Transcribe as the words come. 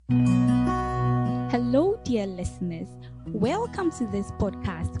Hello, dear listeners. Welcome to this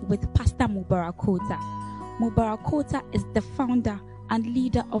podcast with Pastor Mubarak Kota. Mubarak Kota is the founder and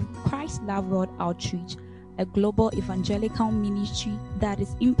leader of Christ Love World Outreach, a global evangelical ministry that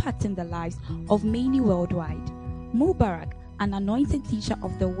is impacting the lives of many worldwide. Mubarak, an anointed teacher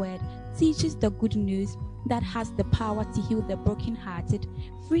of the word, teaches the good news that has the power to heal the brokenhearted,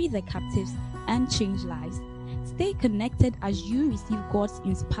 free the captives, and change lives. Stay connected as you receive God's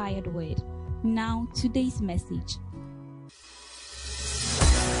inspired word. Now, today's message.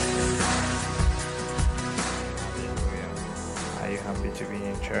 Are you happy to be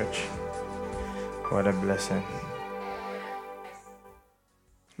in church? What a blessing.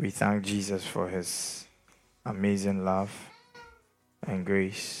 We thank Jesus for his amazing love and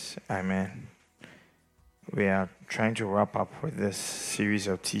grace. Amen. We are trying to wrap up with this series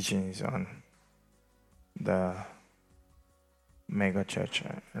of teachings on the mega church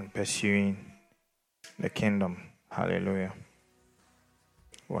and pursuing the kingdom. Hallelujah.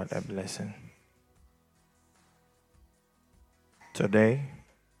 What a blessing. Today,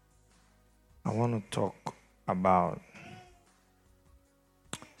 I want to talk about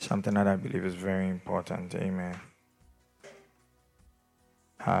something that I believe is very important. Amen.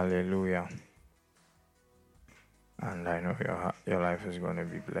 Hallelujah. And I know your life is going to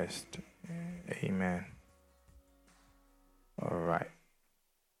be blessed. Amen. All right.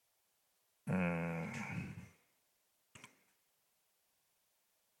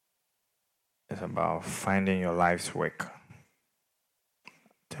 It's about finding your life's work.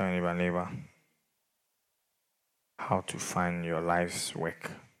 Tell neighbor, how to find your life's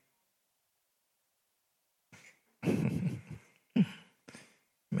work.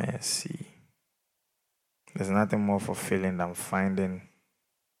 Mercy. There's nothing more fulfilling than finding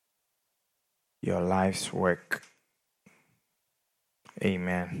your life's work.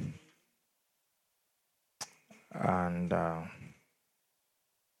 Amen. And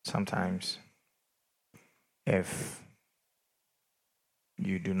sometimes, if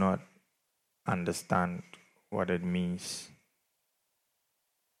you do not understand what it means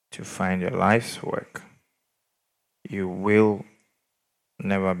to find your life's work, you will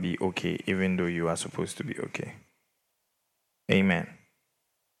never be okay, even though you are supposed to be okay. Amen.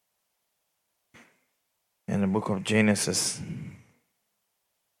 In the book of Genesis,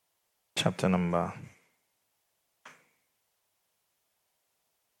 chapter number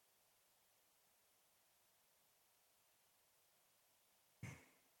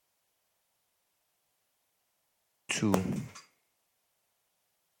 2,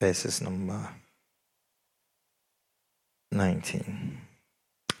 verses number 19.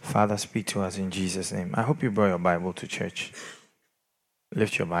 Father, speak to us in Jesus' name. I hope you brought your Bible to church.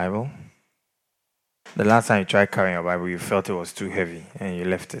 Lift your Bible. The last time you tried carrying your Bible, you felt it was too heavy and you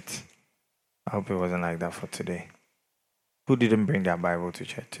left it. I hope it wasn't like that for today. Who didn't bring their Bible to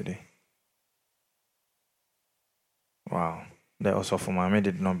church today? Wow. The Osofumame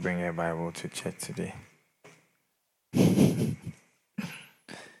did not bring her Bible to church today.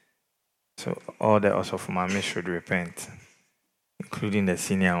 So all the Osofumame should repent, including the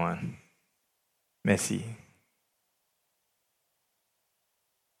senior one. Mercy.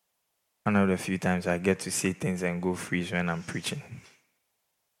 One of the few times I get to say things and go freeze when I'm preaching.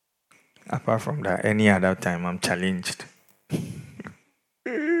 Apart from that, any other time I'm challenged.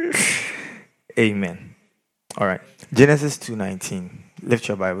 Amen. All right. Genesis 2:19. Lift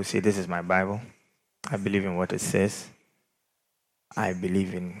your Bible. Say, this is my Bible. I believe in what it says. I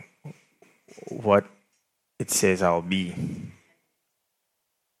believe in what it says I'll be.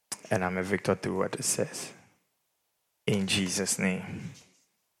 And I'm a victor through what it says. In Jesus' name.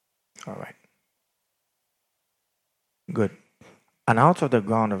 All right. Good. And out of the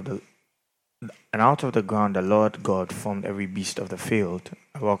ground the Lord God formed every beast of the field.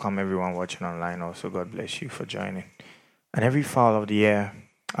 I welcome everyone watching online also. God bless you for joining. And every fowl of the air,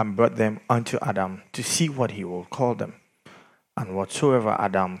 and brought them unto Adam to see what he will call them. And whatsoever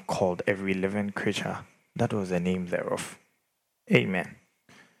Adam called every living creature, that was the name thereof. Amen.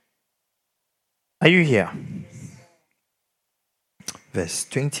 Are you here? Verse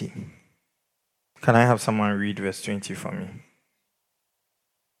 20. Can I have someone read verse 20 for me?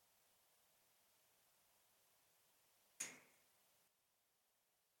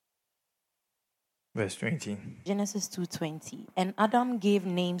 Verse 20. Genesis 2:20. And Adam gave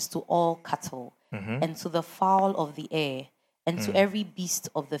names to all cattle, and to the fowl of the air, and to every beast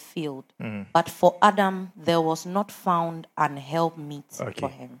of the field. But for Adam there was not found an helpmeet for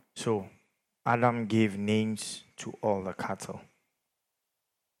him. So Adam gave names to all the cattle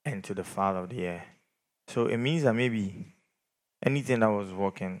and to the fowl of the air. So it means that maybe Anything that was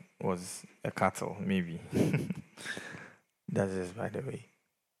walking was a cattle, maybe. That's just by the way.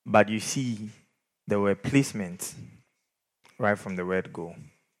 But you see, there were placements right from the word go,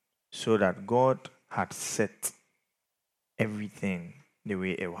 so that God had set everything the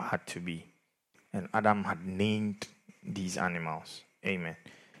way it had to be. And Adam had named these animals. Amen.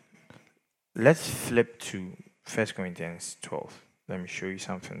 Let's flip to 1 Corinthians 12. Let me show you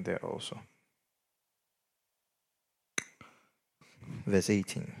something there also. Verse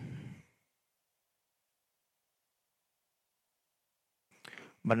 18.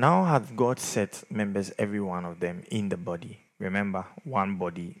 But now hath God set members, every one of them, in the body. Remember, one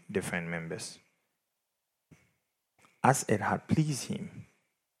body, different members. As it had pleased him.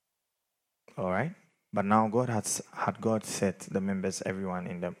 All right? But now God had God set the members,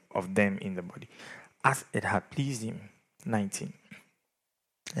 everyone of them in the body. As it had pleased him. 19.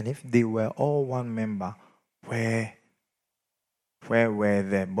 And if they were all one member, where were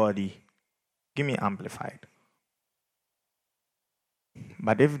the body? Give me amplified.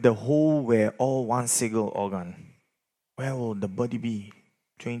 But if the whole were all one single organ, where will the body be?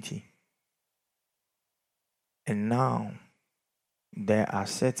 20. And now there are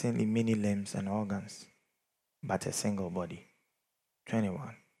certainly many limbs and organs, but a single body.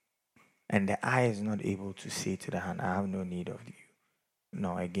 21. And the eye is not able to say to the hand, I have no need of you.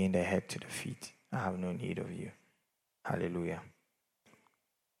 No, again the head to the feet, I have no need of you. Hallelujah.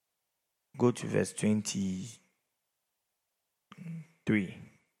 Go to verse 23.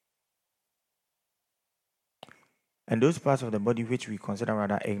 And those parts of the body which we consider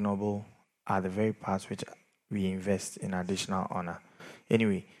rather ignoble are the very parts which we invest in additional honor.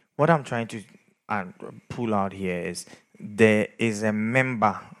 Anyway, what I'm trying to pull out here is there is a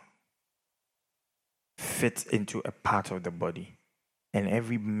member fit into a part of the body, and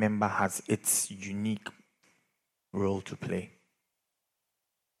every member has its unique role to play.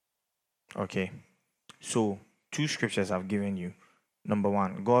 Okay, so 2 scriptures I've given you. Number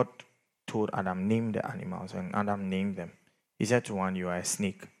 1, God told Adam, name the animals, and Adam named them. He said to one, you are a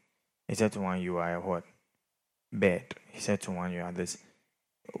snake. He said to one, you are a what? Bird. He said to one, you are this.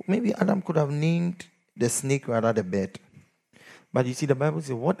 Maybe Adam could have named the snake rather the bird. But you see, the Bible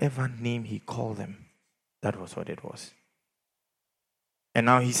says, whatever name he called them, that was what it was. And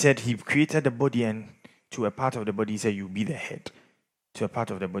now he said he created the body, and to a part of the body, he said, you be the head. To a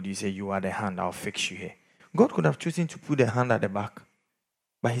part of the body, he said, you are the hand, I'll fix you here. God could have chosen to put the hand at the back,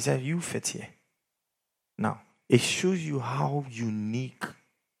 but he said, you fit here. Now, it shows you how unique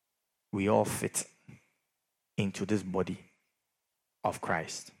we all fit into this body of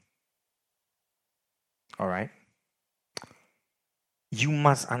Christ. All right? You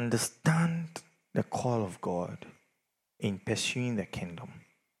must understand the call of God in pursuing the kingdom.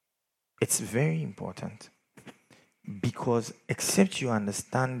 It's very important, because except you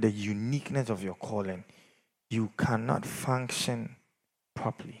understand the uniqueness of your calling, you cannot function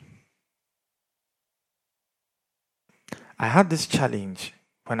properly. I had this challenge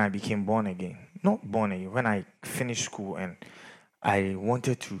when I became born again. Not born again, when I finished school and I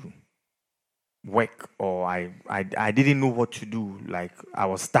wanted to work, or I didn't know what to do. Like, I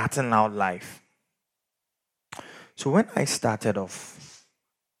was starting out life. So when I started off,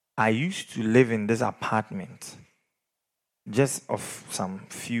 I used to live in this apartment just of some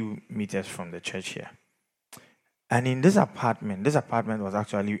few meters from the church here. And in this apartment was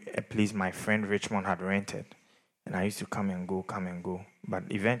actually a place my friend Richmond had rented. And I used to come and go. But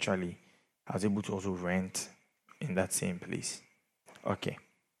eventually, I was able to also rent in that same place. Okay.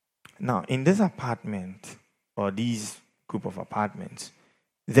 Now, in this apartment, or these group of apartments,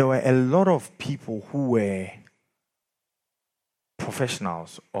 there were a lot of people who were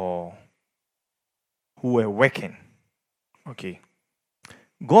professionals or who were working. Okay.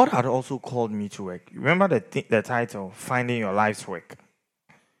 God had also called me to work. Remember the title, Finding Your Life's Work?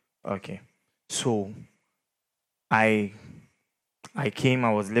 Okay. So, I came,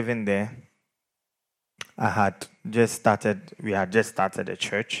 I was living there. We had just started a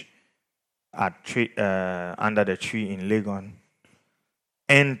church under the tree in Legon.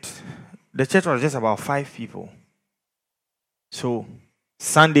 And the church was just about 5 people. So,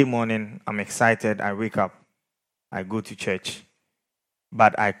 Sunday morning, I'm excited. I wake up. I go to church.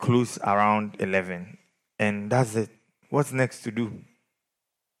 But I close around 11. And that's it. What's next to do?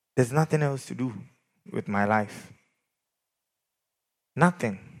 There's nothing else to do with my life.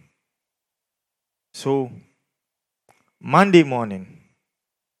 Nothing. So, Monday morning,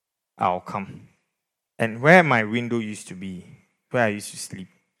 I'll come. And where my window used to be, where I used to sleep,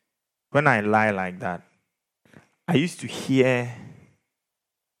 when I lie like that, I used to hear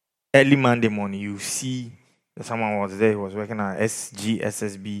early Monday morning, you see Someone was there, he was working at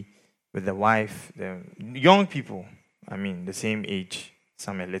SGSSB with the wife, the young people, I mean, the same age,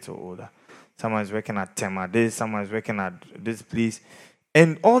 some a little older. Someone is working at Tema, someone is working at this place.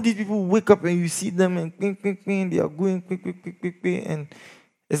 And all these people wake up and you see them and they are going quick, and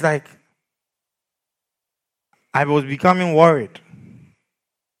it's like I was becoming worried.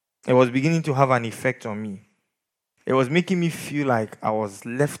 It was beginning to have an effect on me. It was making me feel like I was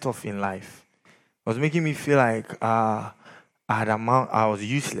left off in life. It was making me feel like I was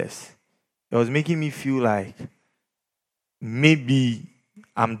useless. It was making me feel like maybe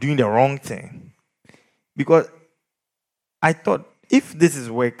I'm doing the wrong thing. Because I thought, if this is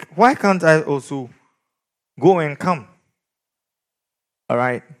work, why can't I also go and come? All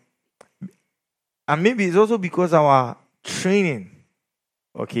right? And maybe it's also because our training,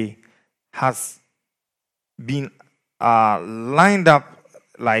 okay, has been lined up.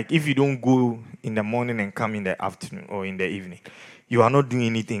 Like, if you don't go in the morning and come in the afternoon or in the evening, you are not doing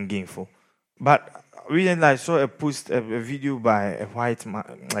anything gainful. But recently I saw a video by a white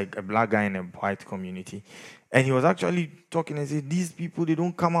man, like a black guy in a white community. And he was actually talking and said, these people, they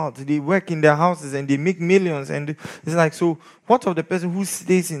don't come out. They work in their houses and they make millions. And it's like, so what of the person who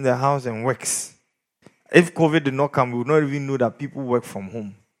stays in the house and works? If COVID did not come, we would not even know that people work from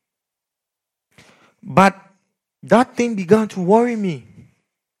home. But that thing began to worry me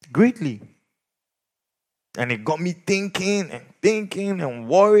greatly. And it got me thinking and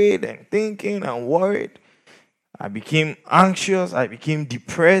worried and thinking and worried. I became anxious. I became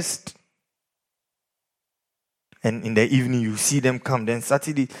depressed. And in the evening, you see them come. Then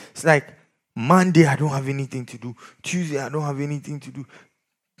Saturday, it's like, Monday, I don't have anything to do. Tuesday, I don't have anything to do.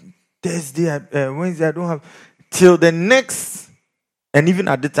 Thursday, Wednesday, I don't have. Till the next. And even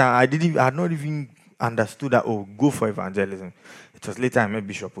at the time, I had not even understood that, go for evangelism. It was later I met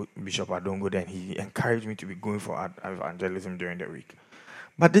Bishop Adongo, then he encouraged me to be going for evangelism during the week.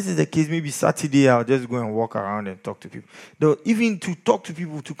 But this is the case, maybe Saturday I'll just go and walk around and talk to people. Though even to talk to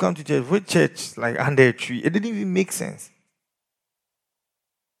people, to come to church, with church, like under a tree, it didn't even make sense.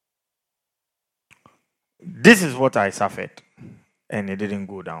 This is what I suffered, and it didn't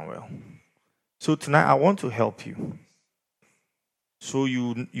go down well. So tonight I want to help you. So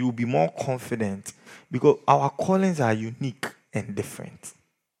you'll be more confident, because our callings are unique and different.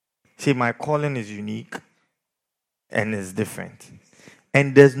 See, my calling is unique and is different.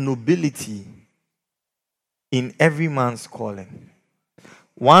 And there's nobility in every man's calling.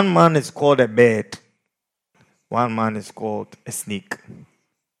 One man is called a bird. One man is called a snake.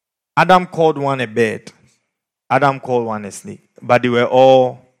 Adam called one a bird. Adam called one a snake. But they were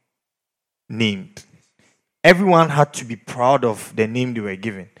all named. Everyone had to be proud of the name they were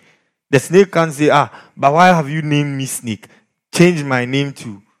given. The snake can't say, but why have you named me Snake? Change my name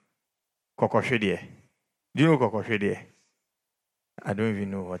to Kokoshedie. Do you know Kokoshedie? I don't even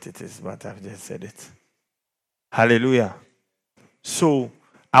know what it is, but I've just said it. Hallelujah. So,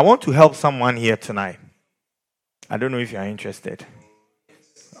 I want to help someone here tonight. I don't know if you are interested.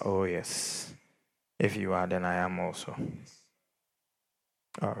 Oh, yes. If you are, then I am also.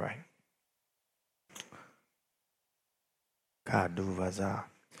 All right.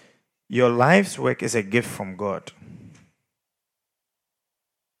 Your life's work is a gift from God.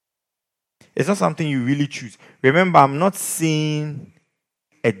 It's not something you really choose. Remember, I'm not saying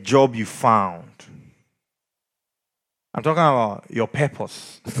a job you found. I'm talking about your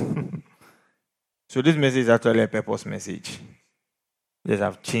purpose. So this message is actually a purpose message. Just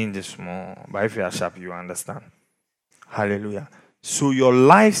have changed it small. But if you are sharp, you understand. Hallelujah. So your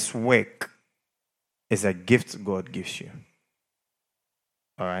life's work is a gift God gives you.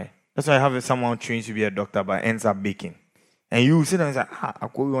 All right? That's why I have someone trained to be a doctor but ends up baking. And you sit down and say, I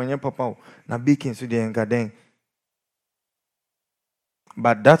call you on your papa. Now baking so they then.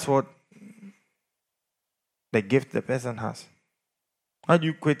 But that's what the gift the person has. How do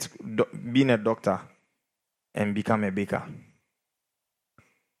you quit being a doctor and become a baker?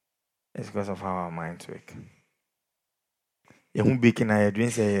 It's because of how our minds work. You baking, I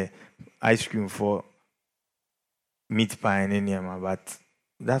drink say ice cream for meat pie and any but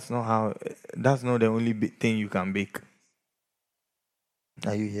that's not the only thing you can bake.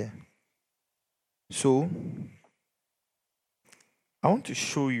 Are you here? So, I want to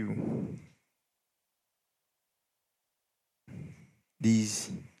show you these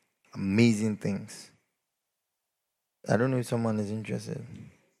amazing things. I don't know if someone is interested.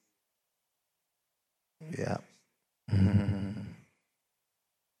 Yeah.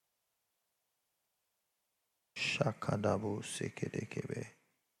 Shakadabo sekedekebe.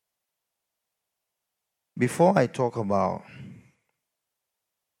 Before I talk about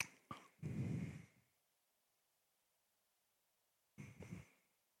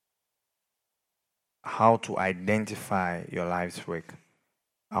how to identify your life's work,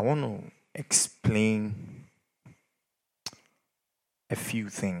 I want to explain a few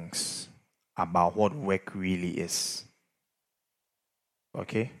things about what work really is.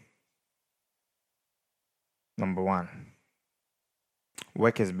 Okay? Number one,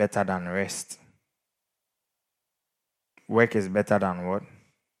 work is better than rest. Work is better than what?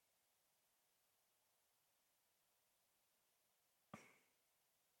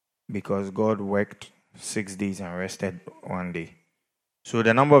 Because God worked 6 days and rested 1 day. So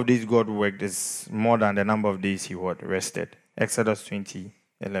the number of days God worked is more than the number of days he rested. Exodus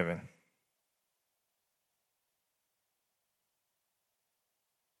 20:11.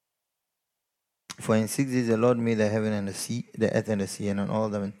 For in 6 days the Lord made the heaven and the sea, the earth and the sea, and on all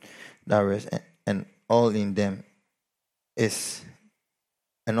them that rest, and all in them is,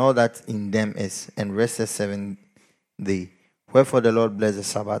 and all that in them is, and rested 7 days. Wherefore the Lord blessed the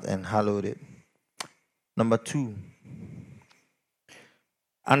Sabbath and hallowed it. Number 2,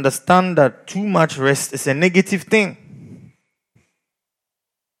 understand that too much rest is a negative thing.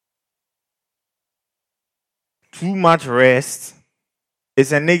 Too much rest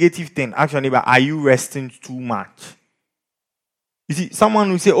is a negative thing. Actually, but are you resting too much? You see, someone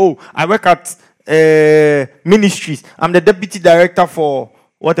will say, oh, I work at ministries. I'm the deputy director for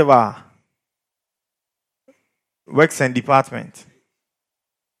whatever. Works and department.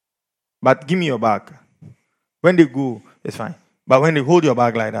 But give me your bag. When they go, it's fine. But when they hold your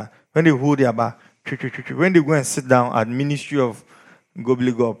bag like that, when they hold their bag, when they go and sit down at Ministry of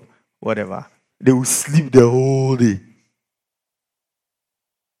Gobbledygook, whatever, they will sleep the whole day.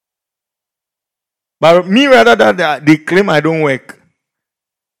 But me, rather than they claim I don't work,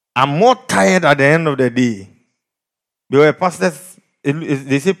 I'm more tired at the end of the day. Because pastors,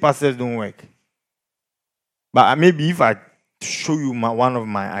 they say pastors don't work. But maybe if I show you one of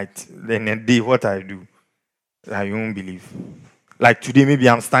my then a day what I do, that you won't believe. Like today, maybe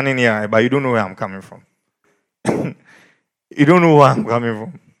I'm standing here, but you don't know where I'm coming from. You don't know where I'm coming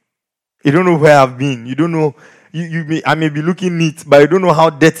from. You don't know where I've been. You don't know. I may be looking neat, but you don't know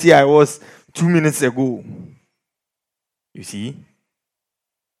how dirty I was 2 minutes ago. You see?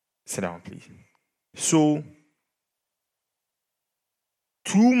 Sit down, please. So,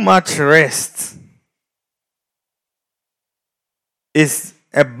 too much rest is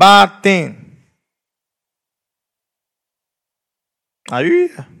a bad thing. Are you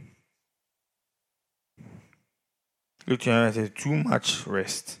here? Look to your and say, too much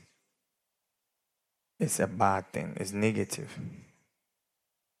rest. It's a bad thing. It's negative.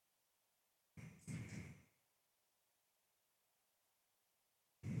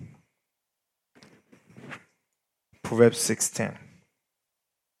 Proverbs 6:10.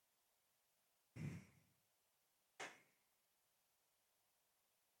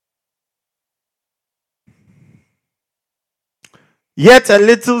 Yet a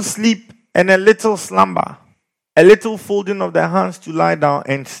little sleep and a little slumber, a little folding of the hands to lie down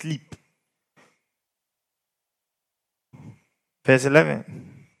and sleep. Verse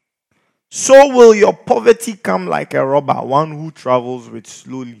 11. So will your poverty come like a robber, one who travels with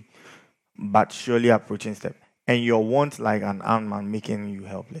slowly but surely approaching step, and your want like an armed man, making you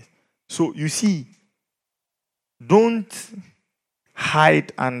helpless. So you see, don't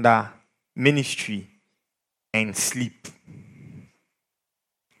hide under ministry and sleep.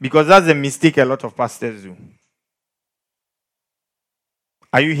 Because that's a mistake a lot of pastors do.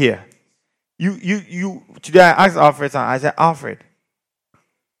 Are you here? You today I asked Alfred, I said, Alfred,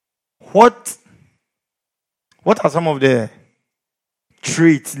 what are some of the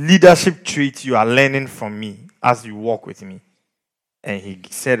traits, leadership traits you are learning from me as you walk with me? And he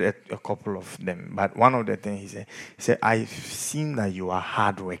said a couple of them. But one of the things he said, I've seen that you are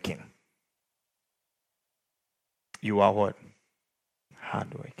hardworking. You are what?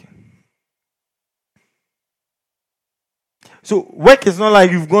 Hardworking. So work is not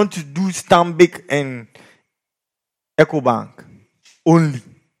like you've gone to do Stanbic and EcoBank only.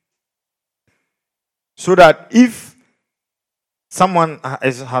 So that if someone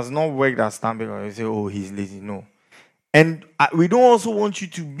has not worked at Stanbic, or you say, oh, he's lazy. No. And we don't also want you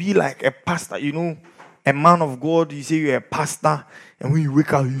to be like a pastor, a man of God. You say you're a pastor, and when you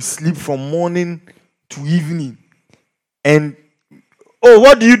wake up, you sleep from morning to evening. And, oh,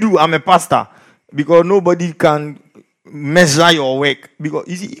 what do? I'm a pastor. Because nobody can measure your work. Because,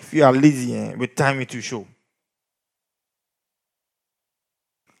 you see, if you are lazy, with time it will show.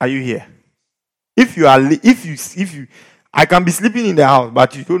 Are you here? If you, I can be sleeping in the house,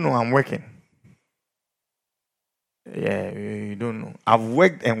 but you don't know I'm working. Yeah, you don't know. I've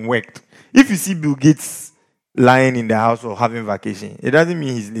worked and worked. If you see Bill Gates lying in the house or having vacation, it doesn't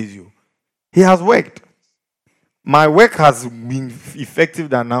mean he's lazy. He has worked. My work has been effective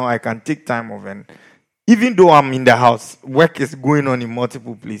that now I can take time off, and even though I'm in the house, work is going on in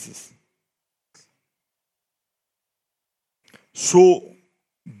multiple places. So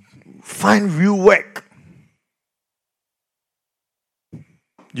find real work.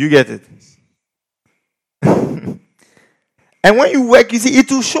 Do you get it? And when you work, you see,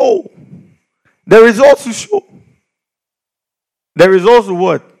 it will show. The results will show. The results will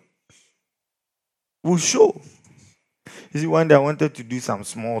what? Will show. You see, one day I wanted to do some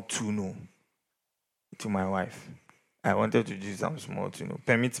small tuno to my wife. I wanted to do some small tuno.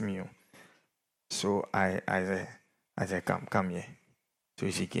 Permit me. So I said, come here. So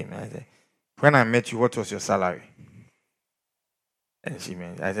she came. I said, when I met you, what was your salary? And she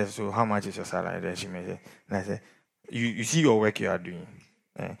mentioned, I said, so how much is your salary? Then she mentioned, and I said, you see your work you are doing.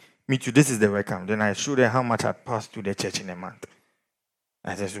 Me too, this is the work I'm. Then I showed her how much I passed to the church in a month.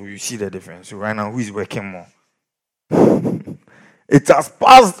 I said, so you see the difference. So right now, who is working more? It has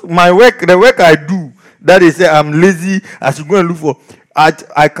passed my work, the work I do. That they say I'm lazy, I should go and look for.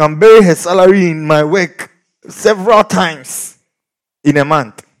 I can bury her salary in my work several times in a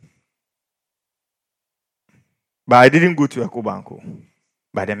month. But I didn't go to Ekobanko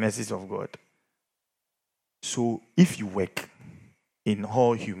by the mercies of God. So if you work in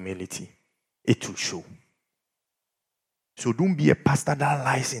all humility, it will show. So don't be a pastor that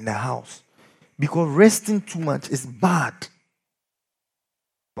lies in the house. Because resting too much is bad.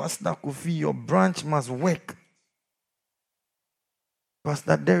 Pastor Kofi, your branch must work.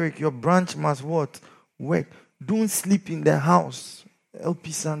 Pastor Derek, your branch must what? Work. Don't sleep in the house.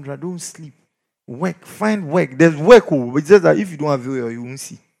 LP Sandra, don't sleep. Work. Find work. There's work. It's just that if you don't have it, you won't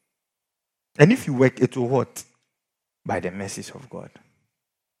see. And if you work, it will what? By the mercies of God.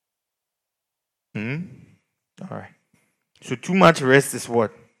 All right. So too much rest is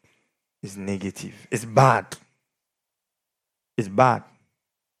what? It's negative. It's bad. It's bad.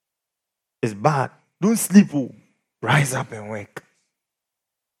 It's bad. Don't sleep. Rise up and work.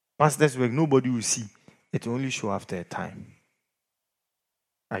 Pastor's work, nobody will see. It will only show after a time.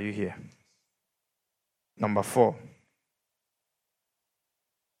 Are you here? Number 4.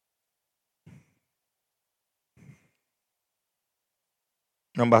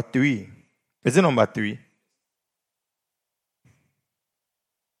 Number 3. Is it number 3?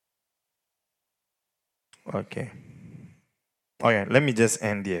 Okay. Oh yeah, let me just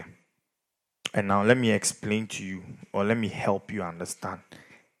end here. And now let me explain to you, or let me help you understand.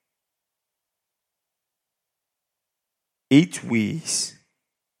 8 ways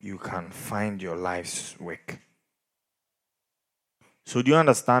you can find your life's work. So do you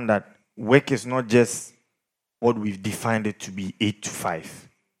understand that work is not just what we've defined it to be, 8 to 5?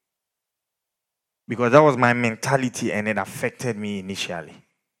 Because that was my mentality and it affected me initially.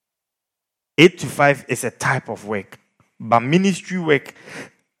 8 to 5 is a type of work, but ministry work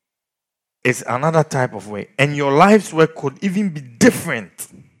is another type of work. And your life's work could even be different.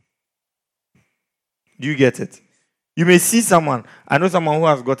 Do you get it? You may see someone, I know someone who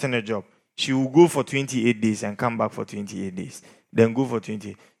has gotten a job. She will go for 28 days and come back for 28 days. Then go for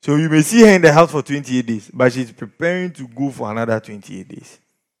 28. So you may see her in the house for 28 days, but she's preparing to go for another 28 days.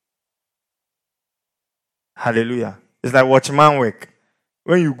 Hallelujah. It's like watchman work.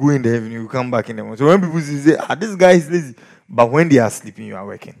 When you go in the evening, you come back in the morning. So when people say, this guy is lazy. But when they are sleeping, you are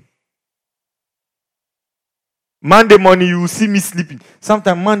working. Monday morning, you will see me sleeping.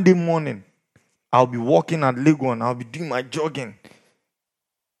 Sometimes Monday morning, I'll be walking at Legon. I'll be doing my jogging.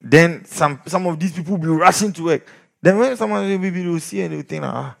 Then some of these people will be rushing to work. Then when someone will see and they will think,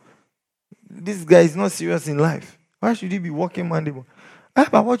 this guy is not serious in life. Why should he be working Monday morning?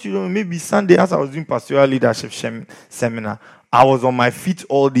 But what you know, maybe Sunday, as I was doing pastoral leadership seminar, I was on my feet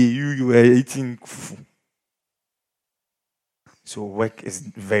all day. You were eating food. So work is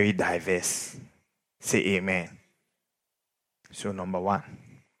very diverse. Say amen. So number 1.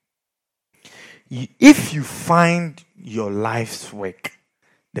 If you find your life's work,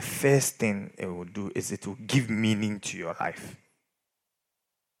 the first thing it will do is it will give meaning to your life.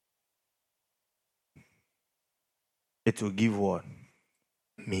 It will give what?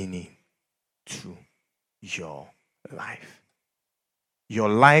 Meaning to your life. Your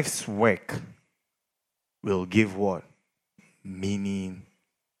life's work will give what? Meaning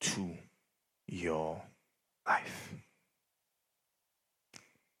to your life.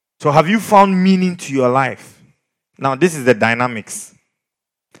 So have you found meaning to your life? Now this is the dynamics.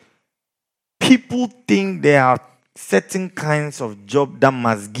 People think there are certain kinds of job that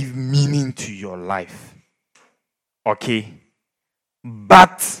must give meaning to your life. Okay?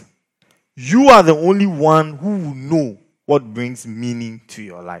 But you are the only one who will know what brings meaning to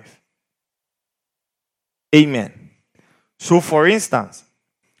your life. Amen. So, for instance,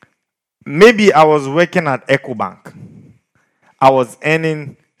 maybe I was working at EcoBank. I was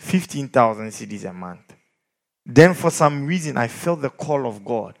earning 15,000 cedis a month. Then, for some reason, I felt the call of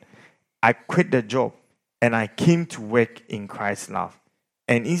God. I quit the job and I came to work in Christ's love.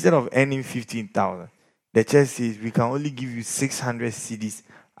 And instead of earning 15,000, the church says we can only give you 600 cedis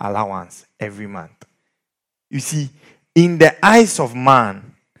allowance every month. You see, in the eyes of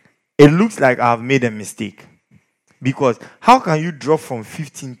man, it looks like I've made a mistake. Because how can you drop from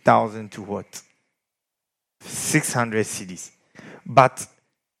 15,000 to what? 600 cedis. But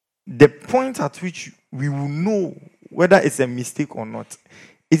the point at which we will know whether it's a mistake or not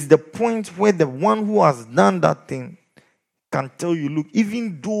is the point where the one who has done that thing can tell you, look,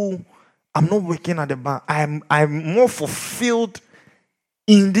 even though I'm not working at the bank, I'm more fulfilled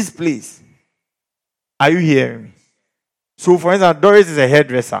in this place. Are you hearing me? So, for instance, Doris is a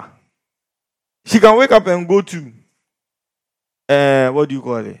hairdresser. She can wake up and go to, what do you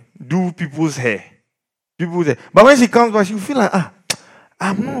call it? Do people's hair. But when she comes back, she'll feel like,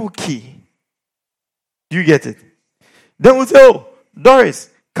 I'm not okay. Do you get it? Then we'll say, oh, Doris,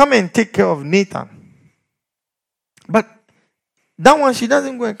 come and take care of Nathan. But that one, she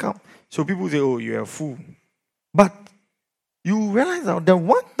doesn't go and come. So people say, oh, you're a fool. But you realize that the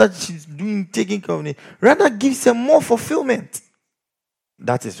one that she's doing, taking care of Nathan, rather gives her more fulfillment.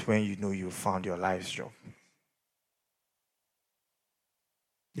 That is when you know you found your life's job.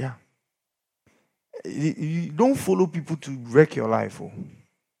 Yeah. You don't follow people to wreck your life. Oh.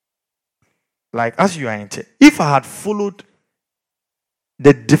 Like as you are in church. If I had followed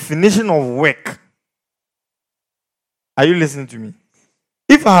the definition of work, are you listening to me?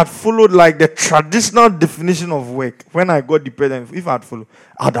 If I had followed like the traditional definition of work, when I got depressed, if I had followed,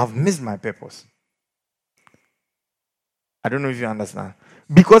 I would have missed my purpose. I don't know if you understand.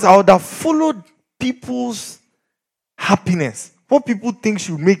 Because I would have followed people's happiness. What people think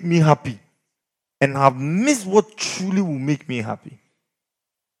should make me happy. And have missed what truly will make me happy.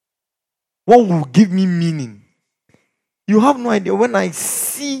 What will give me meaning. You have no idea. When I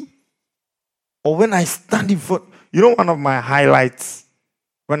see or when I stand in front, you know, one of my highlights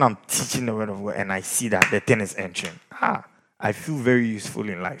when I'm teaching the word of God and I see that the thing is entering. I feel very useful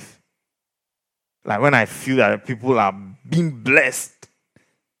in life. Like when I feel that people are being blessed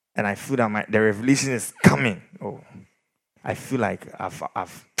and I feel that the revelation is coming. Oh, I feel like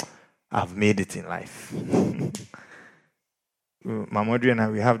I've made it in life. My mother and I,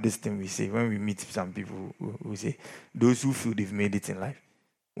 we have this thing we say when we meet some people. We say, those who feel they've made it in life.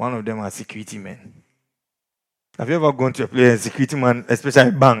 One of them are security men. Have you ever gone to a place and security man,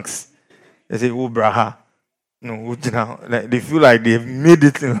 especially banks, they say, oh, braha. No, like they feel like they've made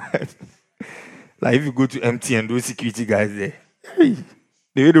it in life. Like if you go to MTN, those security guys there, hey,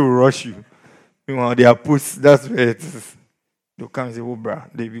 the way they will rush you. Meanwhile, they are posts, that's where it is. They'll come and say, oh, brah,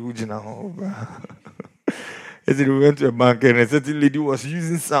 they be ujina, oh, brah. They said we went to a bank and a certain lady was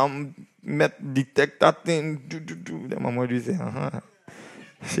using some met detector thing. Then my mother said,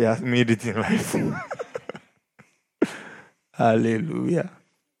 she has made it in life. Hallelujah.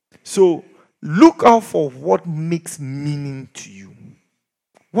 So, look out for what makes meaning to you.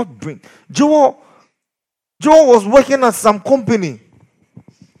 What brings? Joel was working at some company.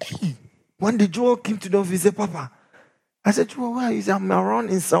 Hey, one day Joel came to the office and said, Papa, I said, Joel, where are you? He said, I'm around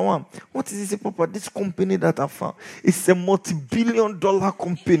in Sawam. What is it? He said, Papa, this company that I found, it's a multi-billion-dollar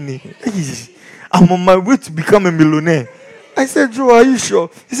company. Hey, I'm on my way to become a millionaire. I said, Joe, are you sure?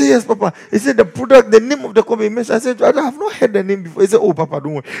 He said, yes, Papa. He said, the name of the company. I said, I have not heard the name before. He said, oh, Papa,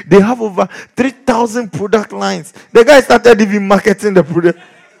 don't worry. They have over 3,000 product lines. The guy started even marketing the product.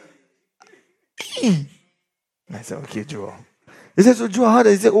 I said, okay, Joe. He said, so Joe, how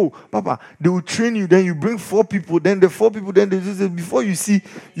does he say, oh, Papa, they will train you, then you bring 4 people, then the 4 people, then before you see,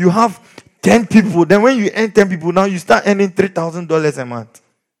 you have 10 people. Then when you earn 10 people, now you start earning $3,000 a month.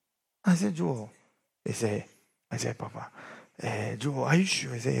 I said, Joe. I said, Papa, Joe, are you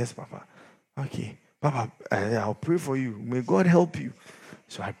sure? He said, yes, Papa. Okay. Papa, I'll pray for you. May God help you.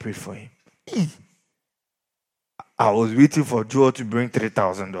 So I prayed for him. I was waiting for Joe to bring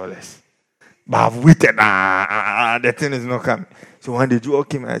 $3,000. But I've waited. The thing is not coming. So one day Joe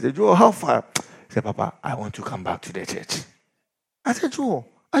came and I said, Joe, how far? He said, Papa, I want to come back to the church. I said, Joe,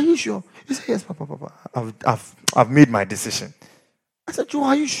 are you sure? He said, yes, Papa. I've made my decision. I said, Joe,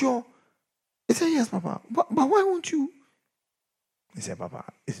 are you sure? He said, yes, Papa. But why won't you? He said, Papa,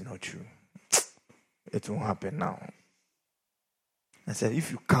 it's not true. It won't happen now. I said,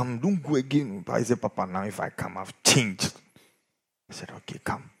 if you come, don't go again. But I said, Papa, now if I come, I've changed. I said, okay,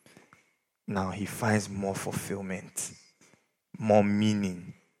 come. Now he finds more fulfillment, more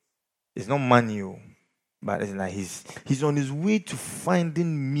meaning. It's not money. But it's like he's on his way to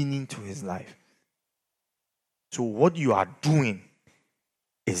finding meaning to his life. So what you are doing,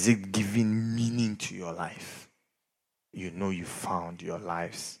 is it giving meaning to your life? You know you found your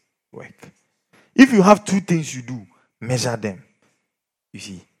life's work. If you have 2 things you do, measure them. You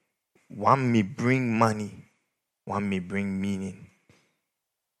see, one may bring money, one may bring meaning.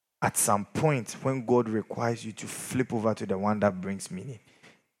 At some point, when God requires you to flip over to the one that brings meaning,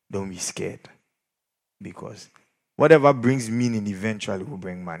 don't be scared. Because whatever brings meaning eventually will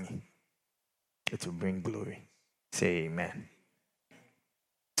bring money. It will bring glory. Say amen.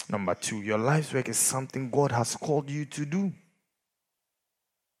 Number 2, your life's work is something God has called you to do.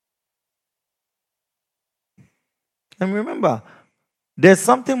 And remember, there's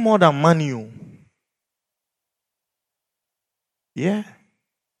something more than money. Yeah.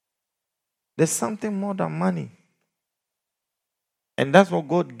 There's something more than money. And that's what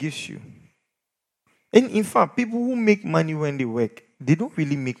God gives you. And in fact, people who make money when they work, they don't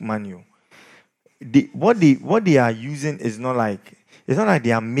really make money. What they are using is not like, it's not like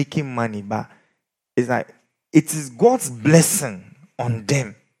they are making money, but it's like it is God's blessing on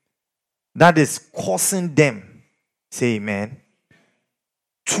them that is causing them, say amen,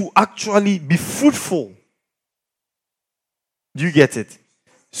 to actually be fruitful. Do you get it?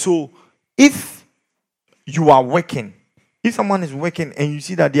 So if you are working, if someone is working and you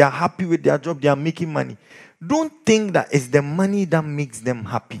see that they are happy with their job, they are making money, don't think that it's the money that makes them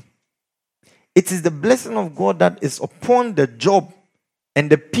happy. It is the blessing of God that is upon the job and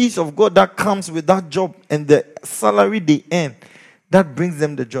the peace of God that comes with that job and the salary they earn that brings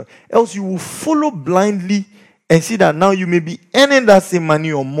them the joy. Else you will follow blindly and see that now you may be earning that same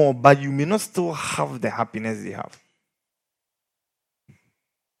money or more, but you may not still have the happiness they have.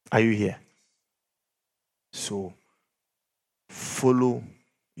 Are you here? So, follow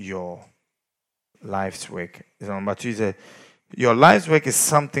your life's work. Number 2 is your life's work is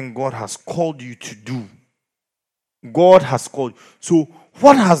something God has called you to do. God has called you. So,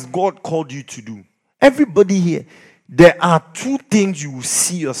 what has God called you to do? Everybody here, there are 2 things you will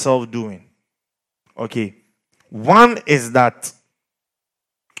see yourself doing. Okay. One is that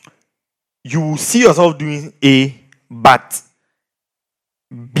you will see yourself doing A, but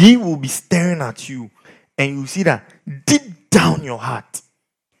B will be staring at you, and you see that deep down your heart,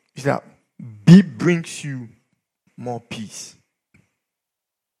 is that B brings you more peace.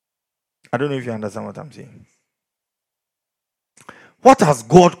 I don't know if you understand what I'm saying. What has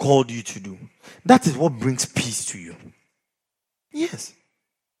God called you to do? That is what brings peace to you. Yes.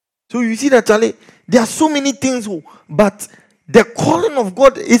 So you see that, Charlie, there are so many things, but the calling of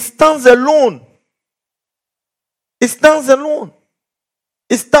God, it stands alone. It stands alone.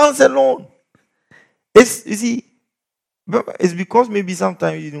 It stands alone. You see, it's because maybe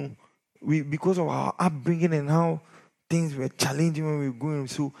sometimes, because of our upbringing and how things were challenging when we were going.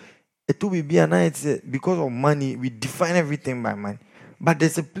 So, it will be because of money, we define everything by money. But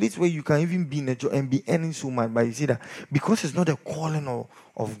there's a place where you can even be in a job and be earning so much. But you see that because it's not the calling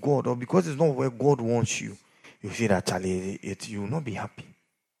of God, or because it's not where God wants you, you see that, Charlie, you will not be happy.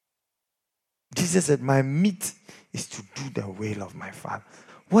 Jesus said, my meat is to do the will of my Father.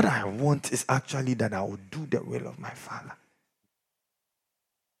 What I want is actually that I will do the will of my Father.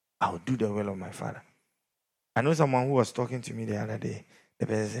 I will do the will of my Father. I know someone who was talking to me the other day. The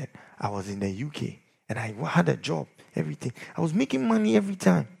person said, I was in the UK and I had a job, everything. I was making money every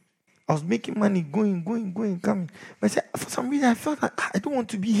time. I was making money, going, coming. But I said, for some reason, I felt like I don't want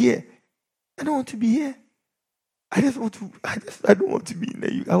to be here. I don't want to be here. I don't want to be in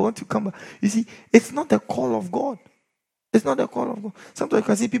the UK. I want to come back. You see, it's not the call of God. It's not the call of God. Sometimes you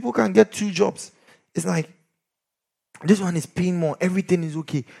can see people can get 2 jobs. It's like, this one is paying more. Everything is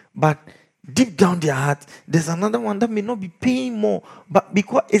okay. But deep down their heart, there's another one that may not be paying more. But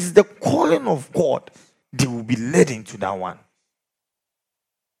because it's the calling of God, they will be led into that one.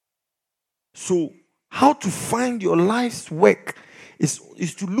 So, how to find your life's work is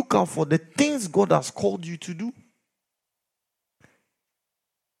to look out for the things God has called you to do.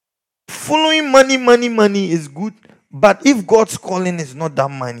 Following money is good. But if God's calling is not that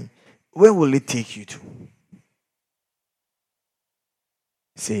money, where will it take you to?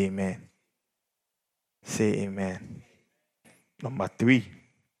 Say amen. Say amen. Number 3.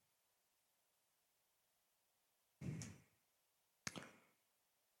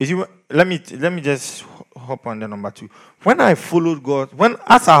 You see, let me just hop on the number 2. When I followed God,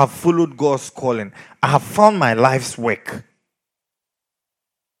 as I have followed God's calling, I have found my life's work.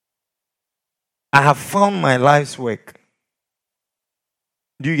 I have found my life's work.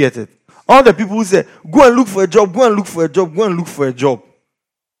 Do you get it? All the people who say, go and look for a job, go and look for a job, go and look for a job.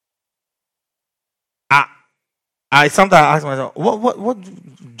 I sometimes ask myself, what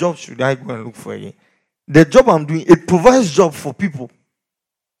job should I go and look for again? The job I'm doing, it provides job for people.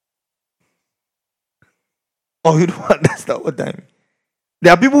 Oh, you don't understand what I mean?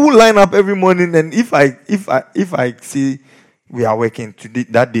 There are people who line up every morning, and if I see we are working today,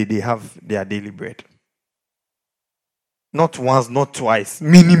 that day they have their daily bread. Not once, not twice,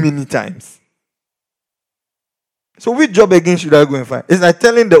 many times. So which job again should I go and find? It's like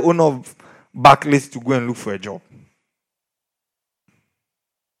telling the owner of Barclays to go and look for a job.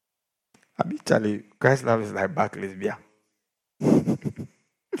 I be telling you, Christ love is like Barclays beer.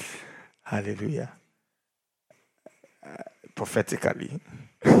 Hallelujah. Prophetically.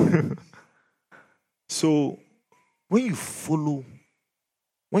 So when you follow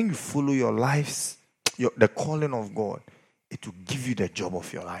your lives, the calling of God, it will give you the job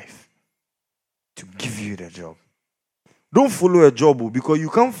of your life. To give you the job. Don't follow a job because you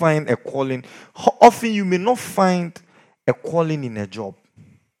can't find a calling. Often you may not find a calling in a job.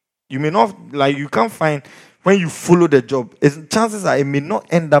 You may not, you can't find, when you follow the job, chances are it may not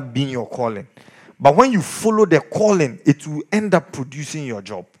end up being your calling. But when you follow the calling, it will end up producing your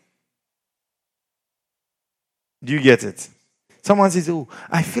job. Do you get it? Someone says, oh,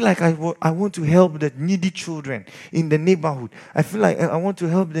 I feel like I want to help the needy children in the neighborhood. I feel like I want to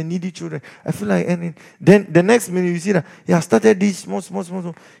help the needy children. I feel like, and then the next minute you see that he has started this small.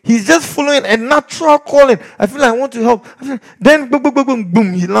 He's just following a natural calling. I feel like I want to help. Then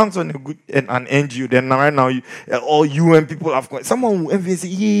boom, he lands on an NGO. Then right now, all UN people have gone. Someone will envy and say,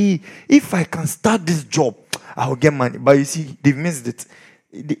 yeah, if I can start this job, I will get money. But you see, they've missed it.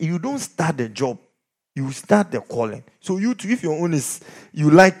 You don't start the job. You start the calling. So you too, if your own is, you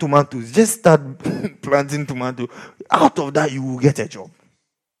like tomatoes, just start planting tomato. Out of that, you will get a job.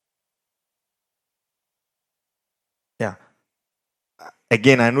 Yeah.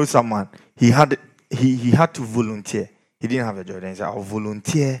 Again, I know someone, he had to volunteer. He didn't have a job. Then he said, I'll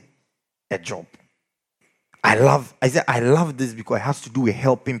volunteer a job. I love this because it has to do with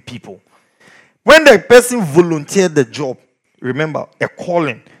helping people. When the person volunteered the job, remember, a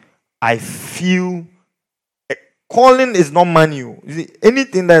calling, I feel calling is not money. You see,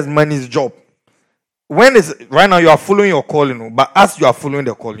 anything that is money is job. Right now you are following your calling, but as you are following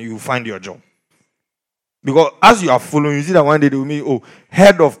the calling, you will find your job. Because as you are following, you see that one day they will mean,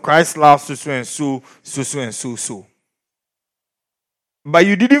 head of Christ love so and so. But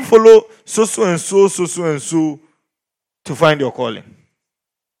you didn't follow so and so to find your calling.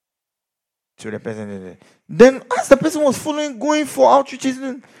 So the person did it. Then as the person was following, going for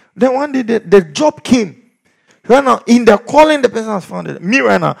outreaches, then one day the job came. Right now, in the calling, the person has found it. Me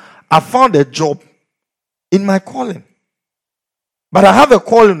right now, I found a job in my calling. But I have a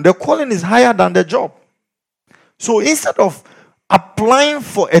calling. The calling is higher than the job. So instead of applying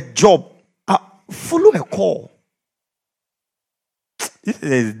for a job, follow a call. This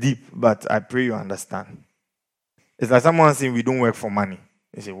is deep, but I pray you understand. It's like someone saying we don't work for money.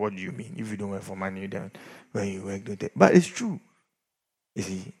 They say, what do you mean? If you don't work for money, then when you work, don't take. But it's true. You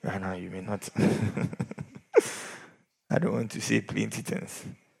see, right now you may not. I don't want to say plenty things.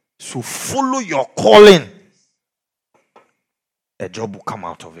 So follow your calling. A job will come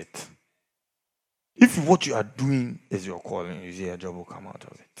out of it. If what you are doing is your calling, you see a job will come out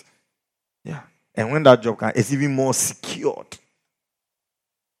of it. Yeah. And when that job comes, it's even more secured.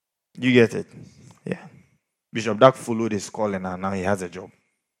 You get it? Yeah. Bishop Dag followed his calling and now he has a job.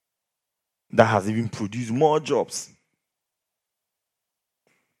 That has even produced more jobs.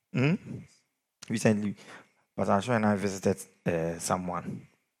 Recently, Pastor Ashwa and I visited someone.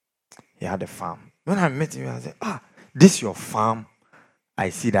 He had a farm. When I met him, I said, this is your farm. I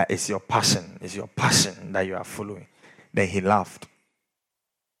see that it's your passion. It's your passion that you are following. Then he laughed.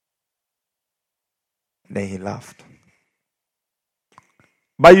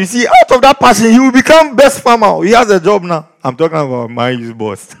 But you see, out of that passion, he will become best farmer. He has a job now. I'm talking about my youth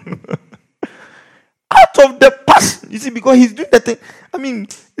boss. Out of the passion. You see, because he's doing the thing. I mean,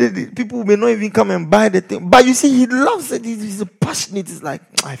 people may not even come and buy the thing. But you see, he loves it. He's passionate. It's like,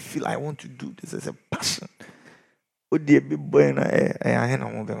 I feel I want to do this. It's a passion.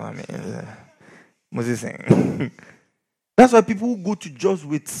 That's why people who go to jobs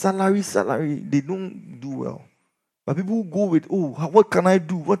with salary, they don't do well. But people who go with, what can I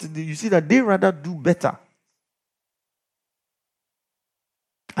do? You see that they rather do better.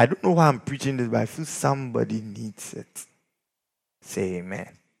 I don't know why I'm preaching this, but I feel somebody needs it. Say amen.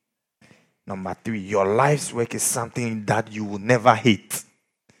 Number 3, your life's work is something that you will never hate.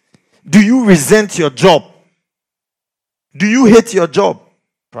 Do you resent your job? Do you hate your job?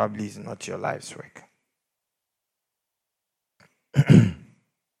 Probably it's not your life's work.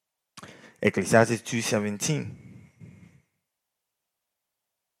 Ecclesiastes 2:17.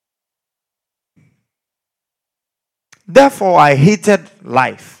 Therefore, I hated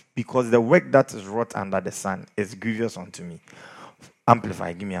life, because the work that is wrought under the sun is grievous unto me.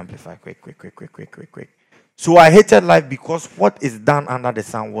 Amplify, give me amplify, quick. So I hated life because what is done under the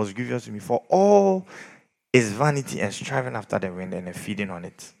sun was grievous to me. For all is vanity and striving after the wind and feeding on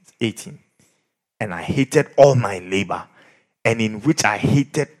it. 18. And I hated all my labor, and in which I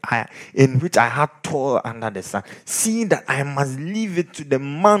had toil under the sun, seeing that I must leave it to the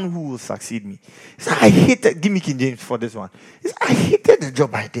man who will succeed me. So I hated, give me King James for this one. I hated the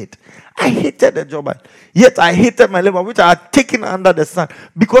job I did. Yet I hated my labor, which I had taken under the sun,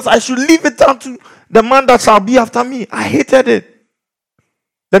 because I should leave it down to the man that shall be after me. I hated it.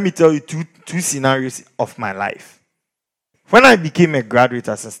 Let me tell you two scenarios of my life. When I became a graduate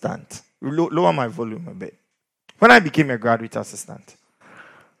assistant, lower my volume a bit. When I became a graduate assistant,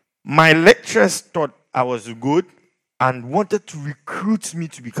 my lecturers thought I was good and wanted to recruit me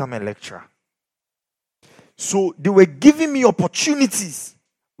to become a lecturer. So they were giving me opportunities,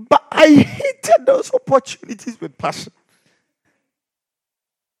 but I hated those opportunities with passion.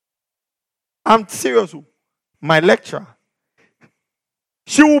 I'm serious. My lecturer,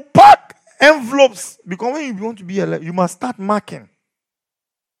 she will pack envelopes, because when you want to be a lecturer, you must start marking.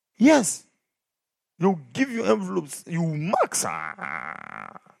 Yes. They'll give you envelopes. You mark.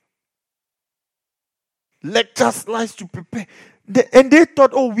 Lecture slides to prepare. And they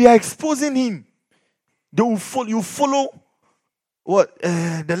thought, we are exposing him. They will follow. You follow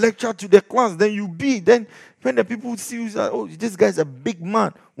the lecture to the class. Then when the people see you, say, this guy's a big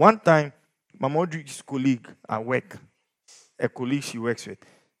man. One time, Mama Audrey's colleague at work, a colleague she works with,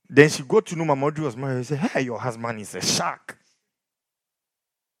 then she got to know Mama Audrey was married. She said, hey, your husband is a shark.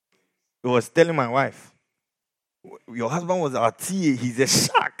 He was telling my wife, your husband was our TA, he's a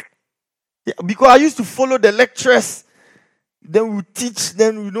shark. Yeah, because I used to follow the lecturers. Then we teach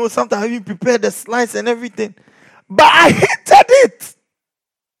them, sometimes I even prepare the slides and everything. But I hated it.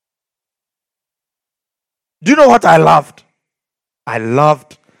 Do you know what I loved? I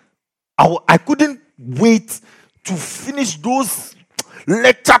couldn't wait to finish those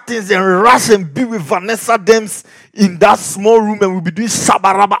lecture things and rush and be with Vanessa Dems in that small room, and we'll be doing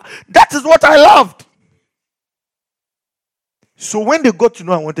shabaraba. That is what I loved. So when they got to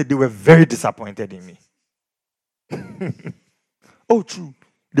know I wanted, they were very disappointed in me. True.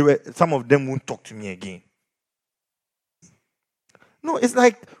 Some of them won't talk to me again. No, it's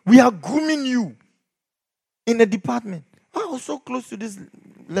like we are grooming you in a department. I was so close to this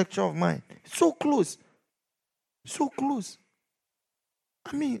lecture of mine. So close.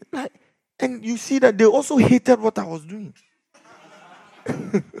 I mean, and you see that they also hated what I was doing.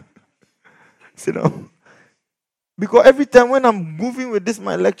 Sit down. Because every time when I'm moving with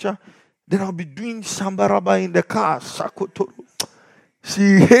my lecture, then I'll be doing Shambaraba in the car. Shakotoro.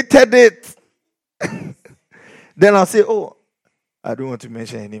 She hated it. Then I'll say, I don't want to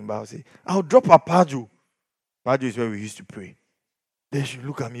mention her name, but I'll drop a Pajo. Pajo is where we used to pray. Then she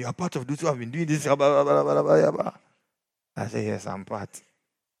look at me, you're part of those who have been doing this. I say, yes, I'm part.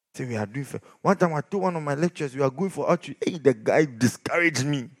 Say, we are doing. One time I told one of my lecturers, we are going for outreach. Hey, the guy discouraged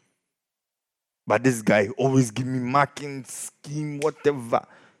me. But this guy always give me marking scheme, whatever.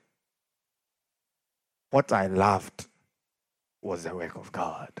 What I loved was the work of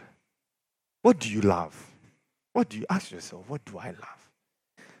God. What do you love? What do you ask yourself? What do I love?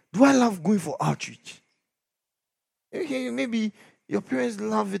 Do I love going for outreach? Okay, maybe your parents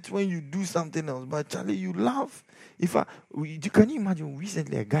love it when you do something else, but Charlie, you love. Can you imagine?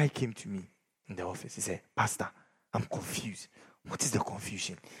 Recently, a guy came to me in the office. He said, Pastor, I'm confused. What is the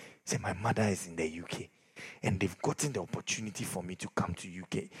confusion? He said, my mother is in the UK, and they've gotten the opportunity for me to come to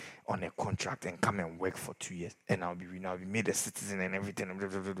UK on a contract and come and work for 2 years, and I'll be made a citizen and everything.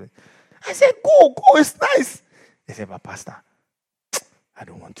 I said, go, it's nice. They said, but Pastor, I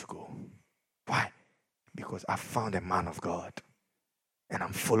don't want to go. Why? Because I found a man of God, and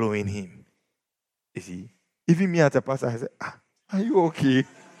I'm following him. You see, even me as a pastor, I said, are you okay?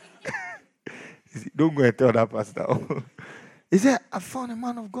 Don't go and tell that pastor. He said, I found a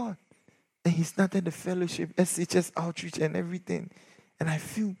man of God. And he started the fellowship, SHS outreach and everything. And I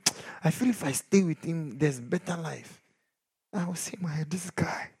feel if I stay with him, there's better life. I was saying, this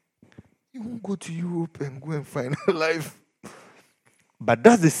guy, he won't go to Europe and go and find a life. But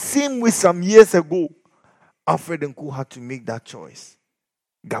that's the same way some years ago, Alfred and Co had to make that choice.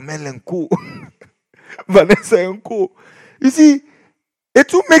 Gamel and Co. Vanessa and Co. You see,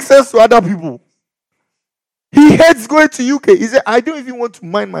 it will make sense to other people. He hates going to UK. He said, I don't even want to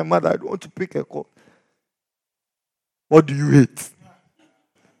mind my mother. I don't want to pick a call. What do you hate?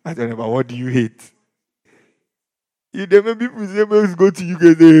 I don't know about what do you hate? You never people say, let's go to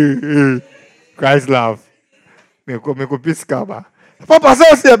UK. Hey, Christ love. Me go piskaba. Papa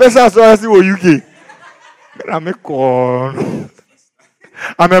says the best as well as you UK. I'm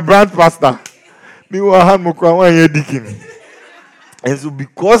a branch pastor. Me wa hand mo kwa wan deacon. And so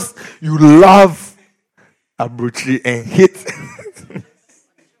because you love Abrochi and hate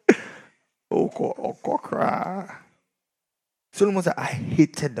Solomon said, I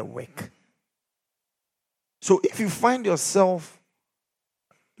hated the work. So if you find yourself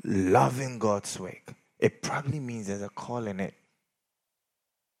loving God's work, it probably means there's a call in it.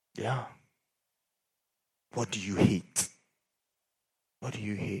 Yeah. What do you hate? What do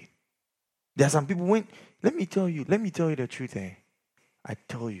you hate? There are some people let me tell you the truth. I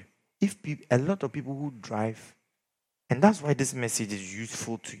tell you, a lot of people who drive, and that's why this message is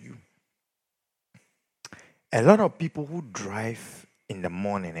useful to you. A lot of people who drive in the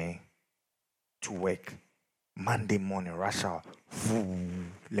morning to work, Monday morning, rush hour,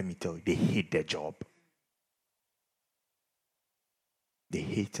 let me tell you, they hate their job. They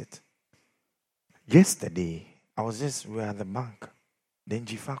hate it. Yesterday, we were at the bank. Then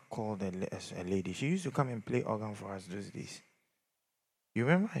Jifa called a lady. She used to come and play organ for us those days. You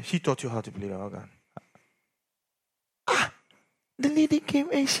remember? She taught you how to play the organ. The lady came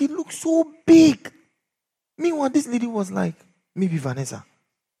and she looked so big. Meanwhile, this lady was like, maybe Vanessa.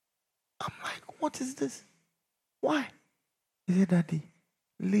 I'm like, what is this? Why? He said, Daddy,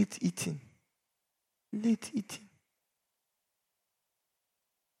 late eating.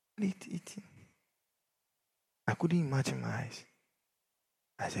 I couldn't imagine my eyes.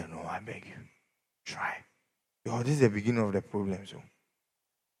 I said, no, I beg you. Try. This is the beginning of the problem. So,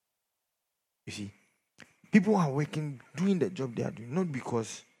 you see, people are working, doing the job they are doing, not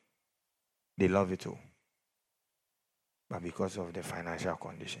because they love it all, but because of the financial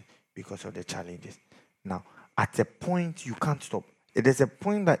condition, because of the challenges. Now, at a point, you can't stop. There's a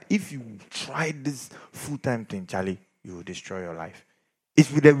point that if you try this full-time thing, Charlie, you will destroy your life.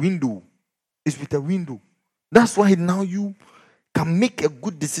 It's with a window. That's why now you can make a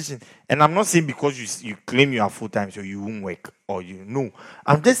good decision. And I'm not saying because you claim you are full-time, so you won't work, or you know.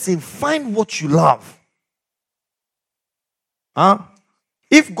 I'm just saying find what you love.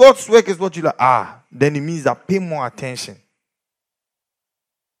 If God's work is what you love, then it means that pay more attention.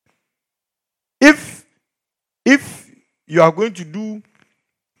 If you are going to do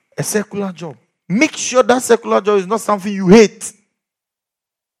a secular job, make sure that secular job is not something you hate.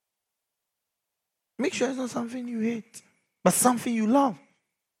 Make sure it's not something you hate, but something you love.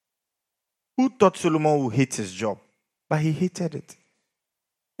 Who thought Solomon would hate his job? But he hated it.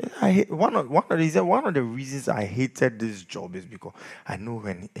 One of the reasons I hated this job is because I know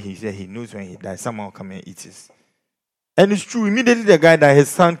when he said he knows when he dies, someone will come and eat his. And it's true. Immediately the guy that his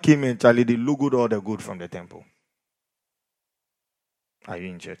son came in, Charlie, they logoed all the good from the temple. Are you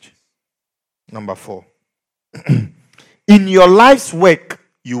in church? Number 4. In your life's work,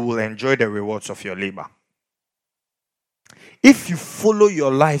 you will enjoy the rewards of your labor. If you follow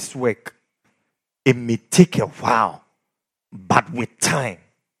your life's work, it may take a while, but with time,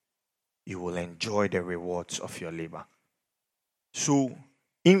 you will enjoy the rewards of your labor. So,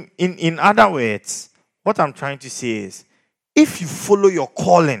 in other words, what I'm trying to say is, if you follow your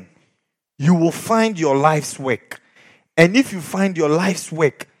calling, you will find your life's work. And if you find your life's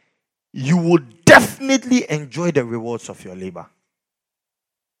work, you will definitely enjoy the rewards of your labor.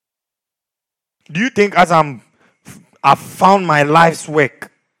 Do you think as I've found my life's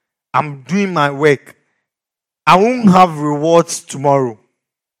work, I'm doing my work, I won't have rewards tomorrow?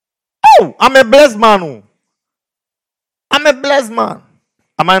 Oh, I'm a blessed man. Oh. I'm a blessed man.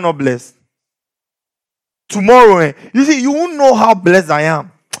 Am I not blessed? Tomorrow, you see, you won't know how blessed I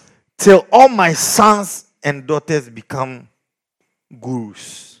am till all my sons and daughters become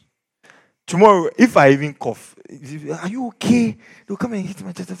gurus. Tomorrow, if I even cough, are you okay? They'll come and hit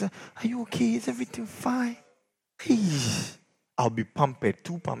my chest. Are you okay? Is everything fine? Hey, I'll be pampered,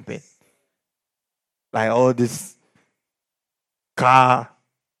 too pampered. Like all this car,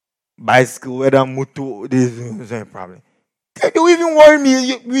 bicycle, whether motor, this is a problem. They don't even worry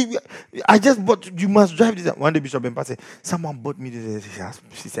me. I just bought, you must drive this. One day Bishop Bempa said, someone bought me this.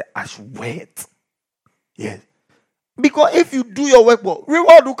 She said, I should wear it. Yes. Because if you do your work well,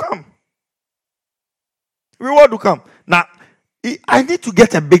 reward will come. Reward will come. Now, I need to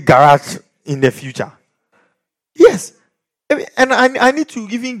get a big garage in the future. Yes. And I need to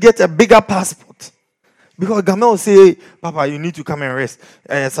even get a bigger passport. Because Gamel will say, Papa, you need to come and rest.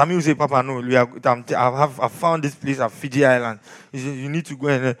 Sami will say, Papa, no, I've found this place at Fiji Island. You need to go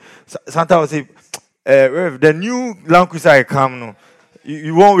and... Santa will say, Rev, the new Land Cruiser come, no.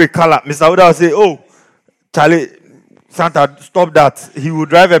 You won't recall it. Mr. Oda will say, oh, Charlie, Santa, stop that. He will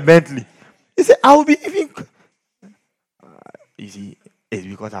drive a Bentley. He said, I will be even... you see, it's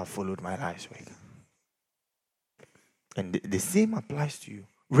because I've followed my life's work. And the same applies to you.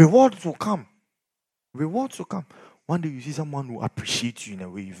 Rewards will come. Rewards will come. One day you see someone who appreciates you in a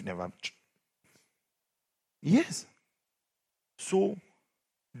way you've never. Yes. So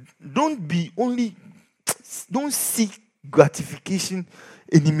don't seek gratification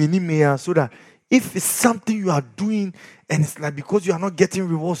in so that if it's something you are doing and it's like because you are not getting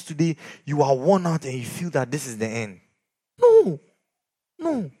rewards today, you are worn out and you feel that this is the end. No.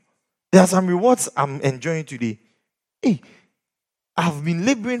 There are some rewards I'm enjoying today. Hey, I've been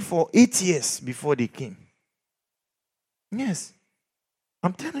laboring for 8 years before they came. Yes.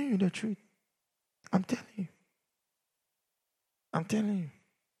 I'm telling you the truth. I'm telling you.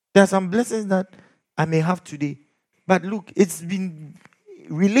 There are some blessings that I may have today. But look, it's been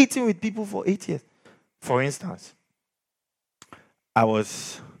relating with people for 8 years. For instance, I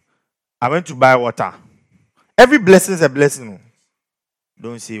went to buy water. Every blessing is a blessing.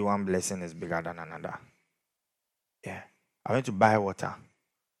 Don't say one blessing is bigger than another. Yeah. I went to buy water.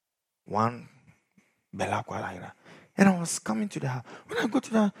 One belakwa like that. And I was coming to the house. When I go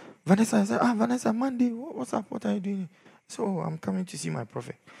to the Vanessa, I said, Vanessa, Monday, what's up? What are you doing? So I'm coming to see my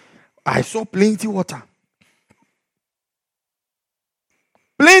prophet. I saw plenty water.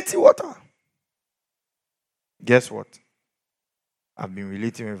 Plenty water. Guess what? I've been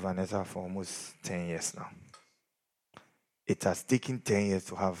relating with Vanessa for almost 10 years now. It has taken 10 years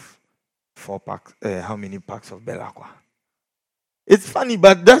to have 4 packs. How many packs of Belacqua? It's funny,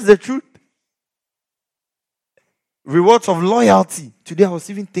 but that's the truth. Rewards of loyalty. Today I was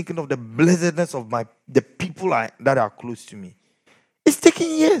even thinking of the blessedness of the people that are close to me. It's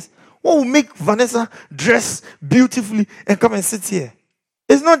taking years. What will make Vanessa dress beautifully and come and sit here?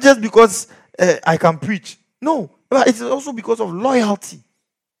 It's not just because I can preach. No, but it's also because of loyalty.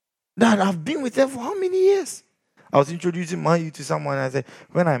 That I've been with her for how many years? I was introducing Mayu to someone and I said,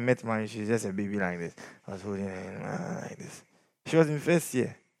 when I met Mayu, she's just a baby like this. I was holding her like this. She was in first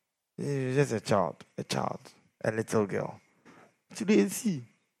year. She was just a child, a little girl. Today, see,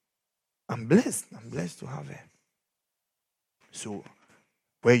 I'm blessed. I'm blessed to have her. So,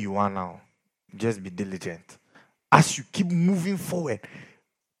 where you are now, just be diligent. As you keep moving forward,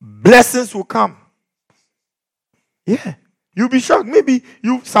 blessings will come. Yeah. You'll be shocked. Maybe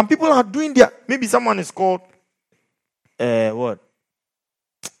some people are doing maybe someone is called, what?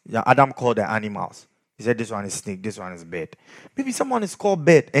 Yeah, Adam called the animals. He said this one is snake, this one is bird. Maybe someone is called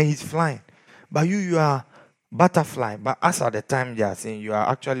bird and he's flying. But you are butterfly. But as at the time they are saying you are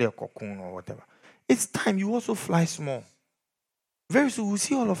actually a cocoon or whatever. It's time you also fly small. Very soon we'll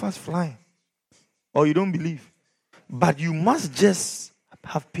see all of us flying. Or you don't believe. But you must just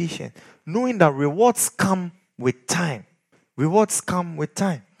have patience. Knowing that rewards come with time. Rewards come with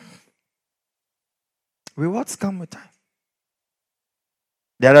time. Rewards come with time.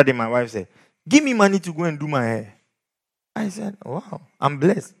 The other day my wife said, give me money to go and do my hair. I said, wow, I'm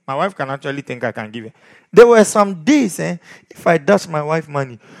blessed. My wife can actually think I can give it. There were some days, if I dash my wife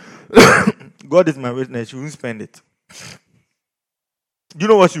money, God is my witness, she won't spend it. You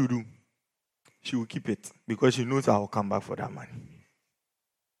know what she will do? She will keep it because she knows I will come back for that money.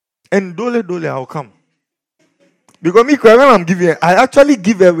 And dole, I will come. Because me, when I'm giving her, I actually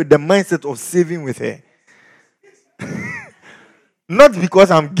give her with the mindset of saving with her. Not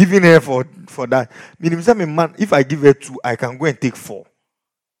because I'm giving her for that. Man, if I give her 2, I can go and take 4.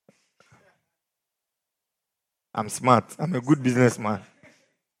 I'm smart. I'm a good businessman.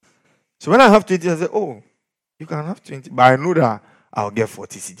 So when I have 20, I say, oh, you can have 20. But I know that I'll get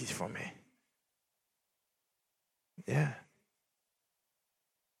 40 CDs from her. Yeah.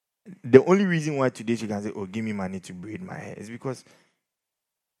 The only reason why today she can say, oh, give me money to braid my hair is because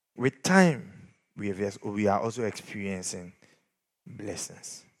with time, we are also experiencing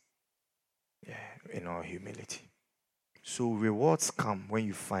blessings. Yeah, in all humility. So rewards come when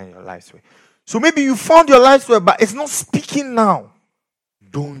you find your life's way. So maybe you found your life's way, but it's not speaking now.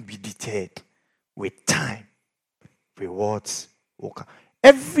 Don't be deterred. With time, rewards will come.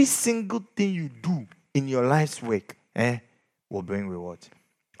 Every single thing you do in your life's work will bring rewards.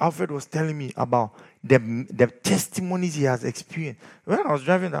 Alfred was telling me about the testimonies he has experienced. When I was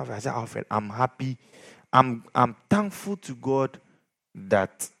driving Alfred, I said, Alfred, I'm happy. I'm thankful to God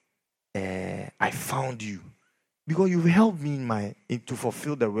that I found you. Because you've helped me to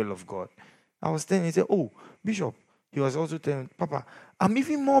fulfill the will of God. I was telling him, he said, oh, Bishop, he was also telling me, Papa, I'm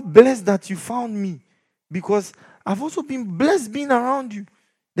even more blessed that you found me. Because I've also been blessed being around you.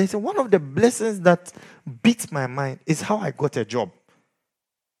 They said, one of the blessings that beats my mind is how I got a job.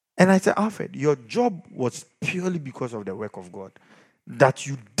 And I said, Alfred, your job was purely because of the work of God. That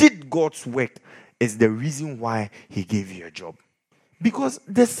you did God's work is the reason why he gave you a job. Because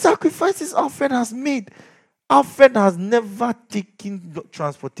the sacrifices Alfred has made, Alfred has never taken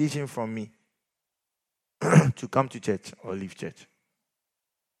transportation from me to come to church or leave church.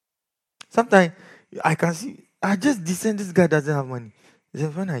 Sometimes I can see, I just discern this guy doesn't have money.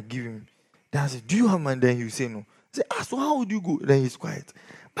 Then when I give him, then I say, do you have money? Then he will say no. I say, so how would you go? Then he's quiet.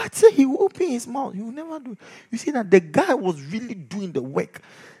 But say he will open his mouth. He will never do it. You see that the guy was really doing the work.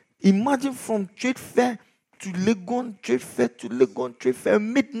 Imagine from trade fair to Legon, trade fair to Legon, trade fair,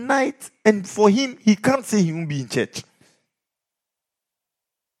 midnight. And for him, he can't say he won't be in church.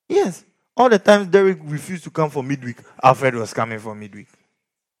 Yes. All the times Derek refused to come for midweek, Alfred was coming for midweek.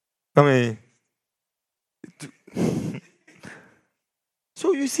 Come here.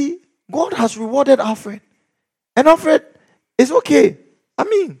 So you see, God has rewarded Alfred. And Alfred is okay. I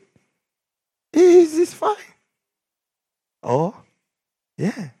mean, he's fine. Oh,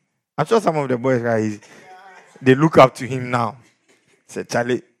 yeah. I'm sure some of the boys, guys, they look up to him now. Say,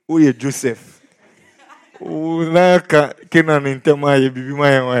 Charlie, who is Joseph? Oh, na Kenan in Tema, Bibi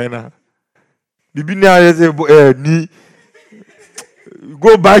Maya. Bibi na say, ni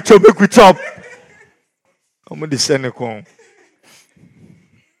go buy chop, make we chop. I'm going to send a call.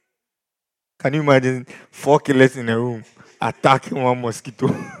 Can you imagine 4 killers in a room attacking one mosquito?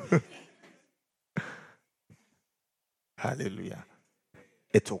 Hallelujah.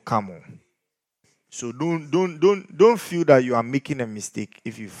 It will come on. So don't feel that you are making a mistake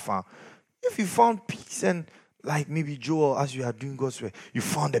if you found peace, and like maybe Joel, as you are doing God's way, you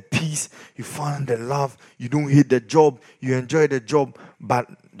found the peace, you found the love, you don't hate the job, you enjoy the job, but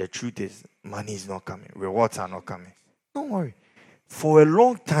the truth is money is not coming, rewards are not coming. Don't worry. For a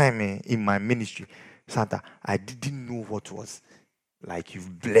long time in my ministry, Santa, I didn't know what was like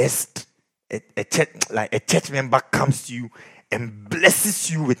you've blessed a church, like a church member comes to you and blesses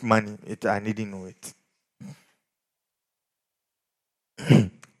you with money. I didn't know it.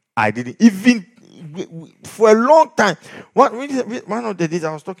 I didn't even for a long time. One of the days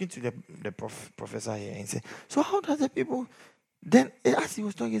I was talking to the professor here and he said, so how does the people then as he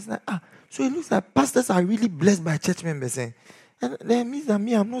was talking, it's like, so it looks like pastors are really blessed by church members. And that means that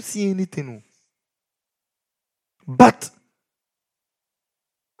me, I'm not seeing anything. But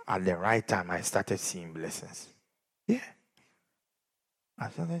at the right time, I started seeing blessings. Yeah. I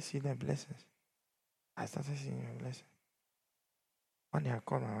started seeing the blessings. One day I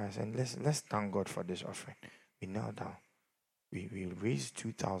called my wife and let's thank God for this offering. We knelt down. We raised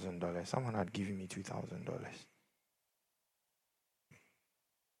 $2,000. Someone had given me $2,000.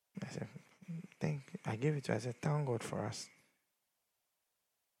 I said, I gave it to her. I said, thank God for us.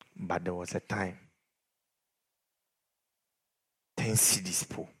 But there was a time. 10 cedis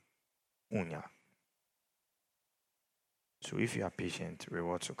po. Unya. So if you are patient,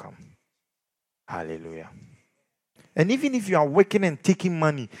 rewards will come. Hallelujah. And even if you are working and taking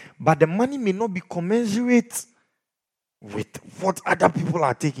money, but the money may not be commensurate with what other people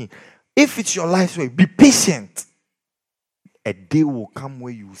are taking. If it's your life's way, be patient. A day will come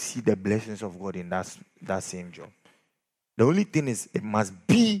where you will see the blessings of God in that same job. The only thing is, it must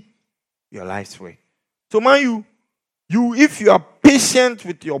be your life's way. So, man, if you are patient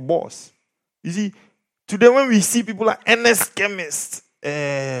with your boss, you see, today when we see people like NS chemists,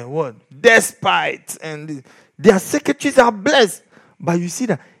 despite, and their secretaries are blessed, but you see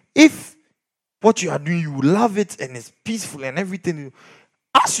that if what you are doing, you love it and it's peaceful and everything,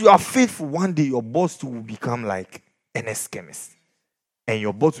 as you are faithful, one day your boss too will become like NS chemist, and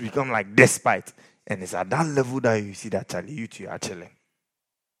your boss will become like despite. And it's at that level that you see that Charlie, you two are chilling.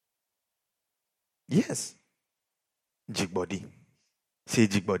 Yes. Jig body. Say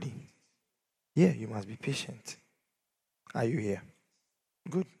jig body. Yeah, you must be patient. Are you here?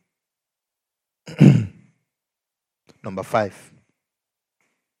 Good. Number 5.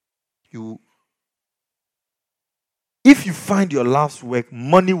 If you find your life's work,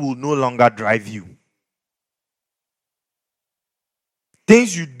 money will no longer drive you.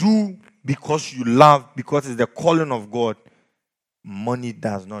 Things you do because you love, because it's the calling of God, money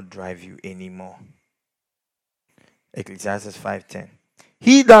does not drive you anymore. Ecclesiastes 5:10.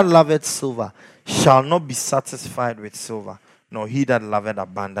 He that loveth silver shall not be satisfied with silver, nor he that loveth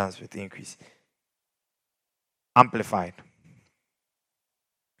abundance with increase. Amplified.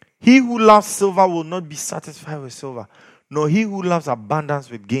 He who loves silver will not be satisfied with silver, nor he who loves abundance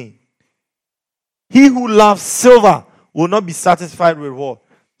with gain. He who loves silver will not be satisfied with what?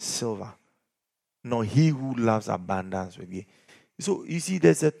 Silver. Nor he who loves abundance with gain. So you see,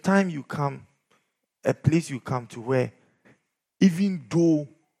 there's a time you come, a place you come to where even though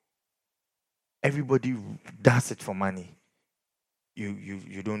everybody does it for money,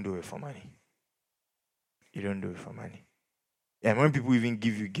 you don't do it for money. You don't do it for money. And when people even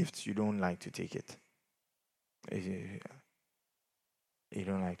give you gifts, you don't like to take it. You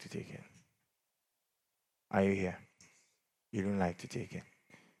don't like to take it. Are you here? You don't like to take it.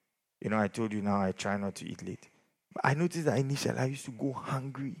 I told you now I try not to eat late. But I noticed that initially I used to go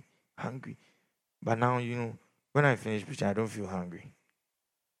hungry. But now, when I finish preaching, I don't feel hungry.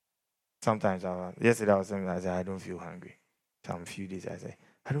 Sometimes, yesterday I was saying, I said, I don't feel hungry. Some few days I say,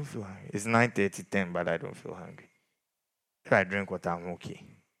 I don't feel hungry. It's 9:30, 10, but I don't feel hungry. If I drink water, I'm okay.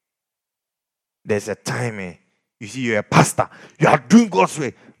 There's a time, you see, you're a pastor. You are doing God's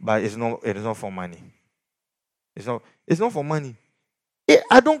way, but it is not for money. It's not for money.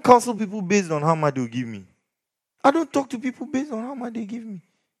 I don't counsel people based on how much they'll give me. I don't talk to people based on how much they give me.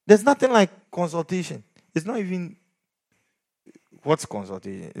 There's nothing like consultation. It's not even what's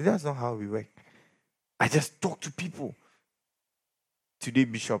consultation. That's not how we work. I just talk to people. Today,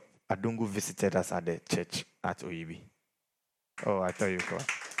 Bishop Adongo visited us at the church at OEB. Oh, I thought you called.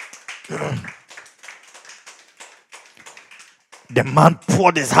 The man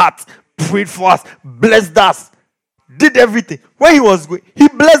poured his heart, prayed for us, blessed us, did everything. When he was going, he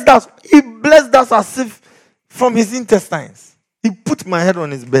blessed us. He blessed us as if from his intestines. He put my head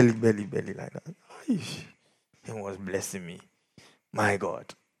on his belly like that. He was blessing me. My God.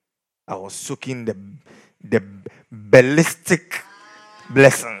 I was soaking the ballistic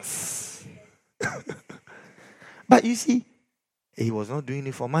blessings. But you see, he was not doing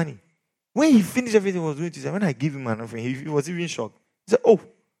it for money. When he finished everything he was doing to say, when I gave him an offering, he was even shocked. He said, oh.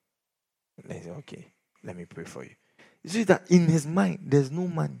 And I said, okay, let me pray for you. You see that in his mind, there's no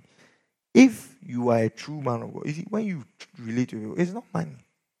money. If you are a true man of God, you see, when you relate to people, it's not money.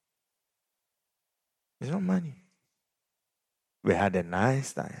 It's not money. We had a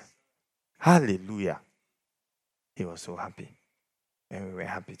nice time. Hallelujah. He was so happy. And we were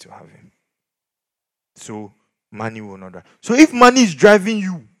happy to have him. So, money will not drive. So, if money is driving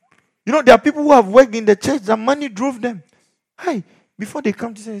you, there are people who have worked in the church that money drove them. Hi, before they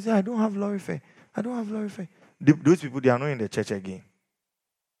come to say, I don't have lorry fare. Those people, they are not in the church again.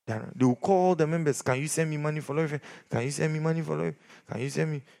 They will call the members, can you send me money for lorry fare? Can you send me money for lorry? Can you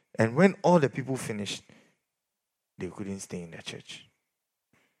send me? And when all the people finished, they couldn't stay in the church.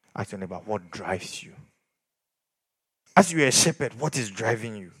 Ask your neighbor, what drives you? As you are a shepherd, what is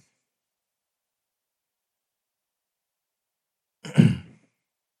driving you?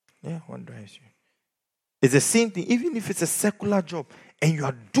 Yeah, what drives you? It's the same thing, even if it's a secular job and you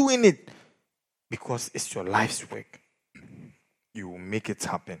are doing it because it's your life's work. You will make it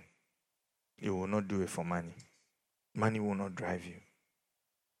happen. You will not do it for money. Money will not drive you.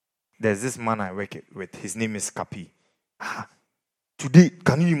 There's this man I work with. His name is Kapi. Today,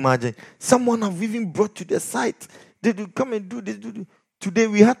 can you imagine? Someone have even brought to the site. They do come and do this. Today,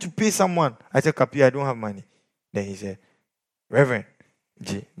 we had to pay someone. I said, Kapi, I don't have money. Then he said, Reverend,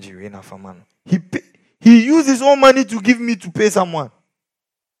 he used his own money to give me to pay someone.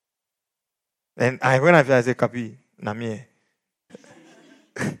 And when I said, Kapi, Namie,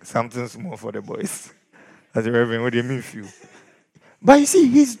 something small for the boys. I said, Reverend, what do you mean few? But you see,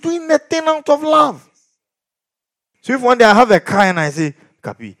 he's doing the thing out of love. So if one day I have a car and I say,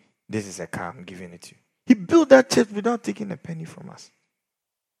 Kapi, this is a car, I'm giving it to you. He built that church without taking a penny from us.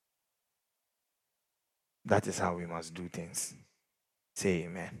 That is how we must do things. Say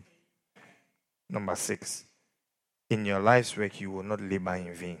amen. Number 6. In your life's work, you will not labor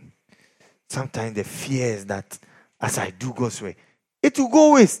in vain. Sometimes the fear is that as I do God's way, it will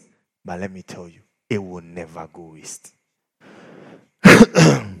go waste. But let me tell you, it will never go waste.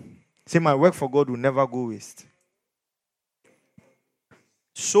 Say, my work for God will never go waste.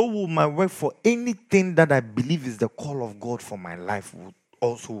 So will my work for anything that I believe is the call of God for my life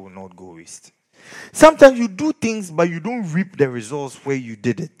will not go waste. Sometimes you do things, but you don't reap the results where you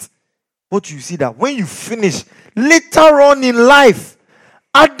did it. But you see that when you finish, later on in life,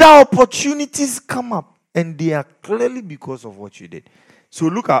 other opportunities come up. And they are clearly because of what you did. So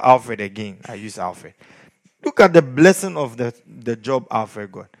look at Alfred again. I use Alfred. Look at the blessing of the job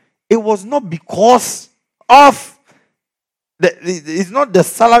Alfred got. It was not because of it's not the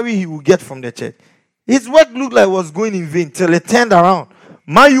salary he would get from the church. His work looked like it was going in vain till it turned around.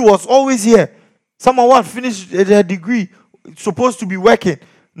 Mayu was always here. Someone finished their degree, supposed to be working.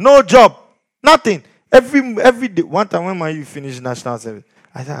 No job. Nothing. Every day. One time when Mayu finished national service,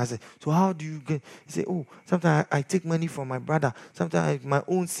 I said, so how do you get? He said, sometimes I take money from my brother. Sometimes my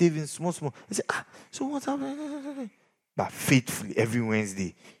own savings, small. I said, so what's happening? But faithfully, every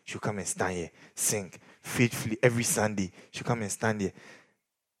Wednesday, she'll come and stand here, sing. Faithfully, every Sunday, she'll come and stand here.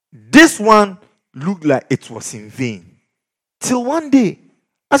 This one looked like it was in vain. Till one day,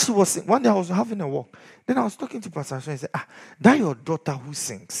 I was having a walk. Then I was talking to Pastor Sean and said, that your daughter who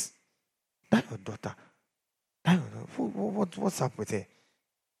sings. That your daughter. What's up with her?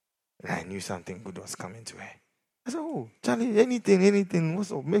 And I knew something good was coming to her. I said, oh, Charlie, anything,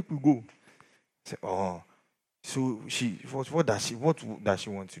 what's up? Make we go. I said, oh. So what does she want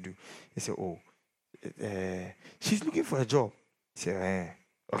to do? He said, oh, she's looking for a job. He said,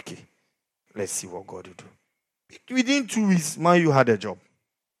 okay, let's see what God will do. Within 2 weeks, man, you had a job.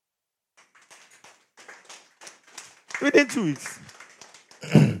 Within 2 weeks.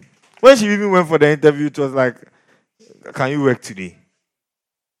 When she even went for the interview, it was like, can you work today?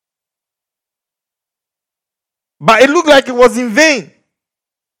 But it looked like it was in vain.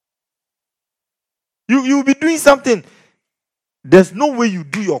 You'll be doing something. There's no way you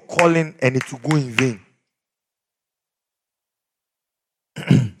do your calling and it will go in vain.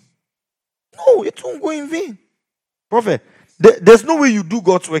 No, it won't go in vain. Prophet, there's no way you do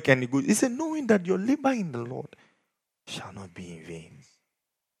God's work and it goes. He said, knowing that your labor in the Lord shall not be in vain.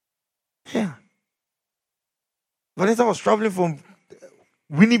 Yeah. Vanessa was traveling from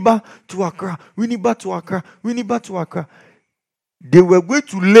Winneba to Accra. They were going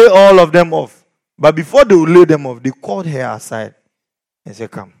to lay all of them off. But before they would lay them off, they called her aside and said,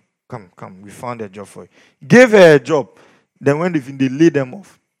 come. We found a job for you. Gave her a job. Then when they laid them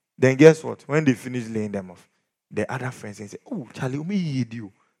off, then guess what? When they finished laying them off, the other friends said, oh, Charlie, me yid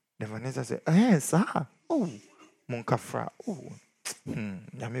you. Then Vanessa said, yes, sir. Oh, Monkafra. Oh,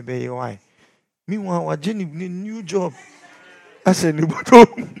 maybe why? Meanwhile, we're getting a new job. I said,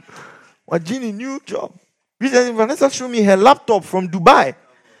 we're getting a new job. Vanessa showed me her laptop from Dubai.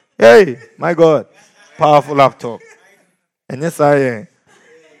 Hey, my God. Powerful laptop. And yes, I am.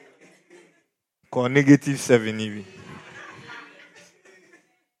 Call -7 EV.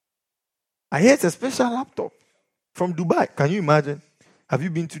 I hear it's a special laptop from Dubai. Can you imagine? Have you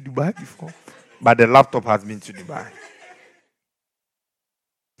been to Dubai before? But the laptop has been to Dubai.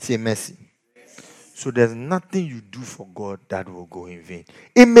 Say mercy. So there's nothing you do for God that will go in vain.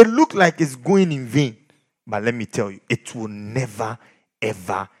 It may look like it's going in vain, but let me tell you, it will never,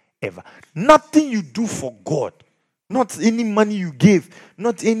 ever, ever. Nothing you do for God, not any money you give,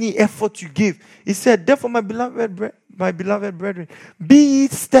 not any effort you give. He said, therefore, my beloved brethren, be ye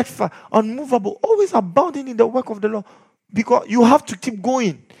steadfast, unmovable, always abounding in the work of the Lord. Because you have to keep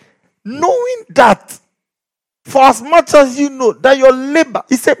going. Knowing that, for as much as you know that your labor,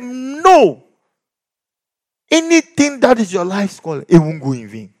 he said, no. Anything that is your life's calling, it won't go in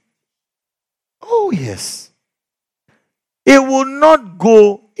vain. Oh, yes. It will not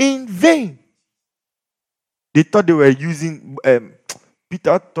go in vain. They thought they were using,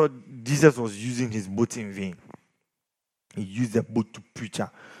 Peter thought Jesus was using his boat in vain. He used the boat to preach.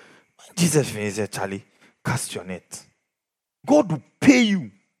 Jesus said, Charlie, cast your net. God will pay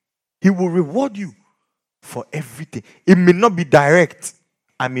you. He will reward you for everything. It may not be direct.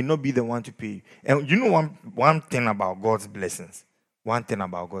 I may not be the one to pay you. And you know one thing about God's blessings. One thing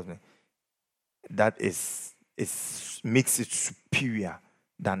about God's blessings. That makes it superior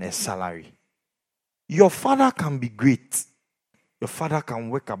than a salary. Your father can be great. Your father can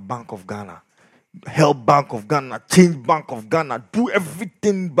work at Bank of Ghana, help Bank of Ghana, change Bank of Ghana, do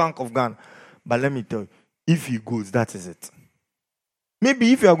everything Bank of Ghana. But let me tell you, if he goes, that is it.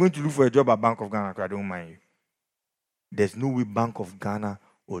 Maybe if you are going to look for a job at Bank of Ghana, I don't mind you. There's no way Bank of Ghana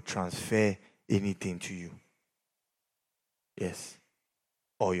will transfer anything to you. Yes.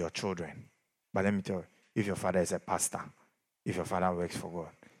 Or your children. But let me tell you, if your father is a pastor, if your father works for God,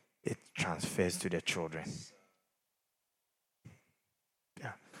 it transfers to the children.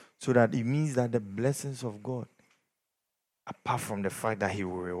 Yeah. So that it means that the blessings of God, apart from the fact that he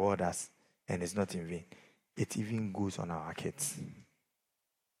will reward us, and it's not in vain, it even goes on our kids.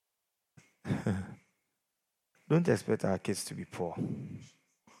 Don't expect our kids to be poor.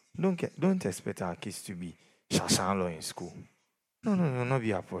 Don't expect our kids to be shashanlo in school. No, not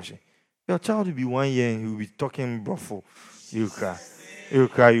be a portion. Your child will be 1 year and he will be talking brothel. You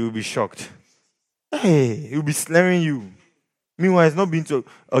cry, you will be shocked. Hey, he will be slaring you. Meanwhile, it's not been to,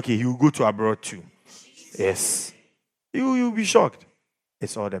 okay, he will go to abroad too. Yes. You will be shocked.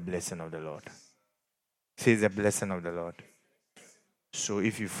 It's all the blessing of the Lord. Say it's the blessing of the Lord. So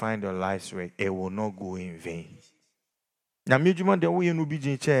if you find your life's work, it will not go in vain. Now,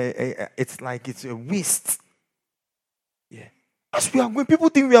 it's like it's a waste. Yeah. As we are going, people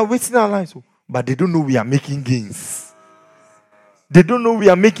think we are wasting our lives, but they don't know we are making gains. They don't know we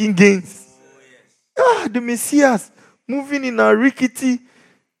are making gains. The Messiahs moving in a rickety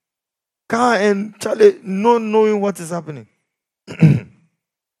car and Charlie not knowing what is happening.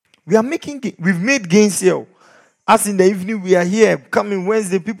 We are making gains. We've made gains here. As in the evening, we are here coming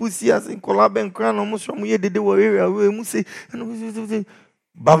Wednesday. People see us in Colaba and Crown almost from here. They were area. We say,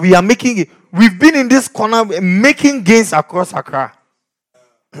 but we are making it. We've been in this corner making gains across Accra.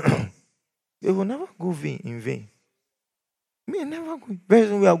 They will never go in vain. We never go. Very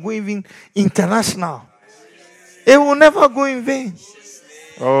soon we are going even international. It will never go in vain.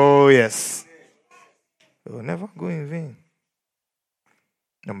 Oh yes, it will never go in vain.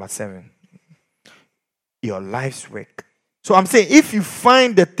 Number 7. Your life's work. So I'm saying, if you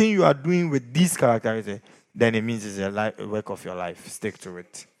find the thing you are doing with these characteristics, then it means it's a work of your life. Stick to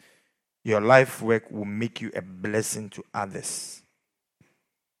it. Your life work will make you a blessing to others.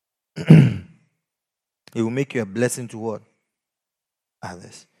 It will make you a blessing to what?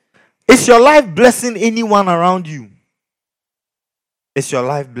 Others. Is your life blessing anyone around you? Is your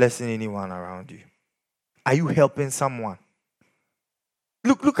life blessing anyone around you? Are you helping someone?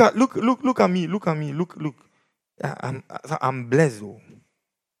 Look at me. Look. I'm blessed though.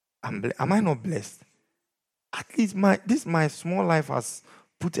 Am I not blessed? At least my small life has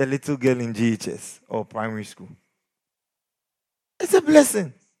put a little girl in GHS or primary school. It's a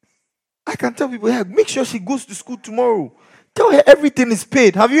blessing. I can tell people, hey, make sure she goes to school tomorrow. Tell her everything is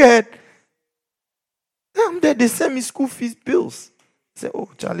paid. Have you heard? I'm there. They send me school fees bills. I say,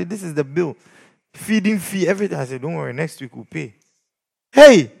 oh Charlie, this is the bill. Feeding fee, everything. I said, don't worry, next week we'll pay.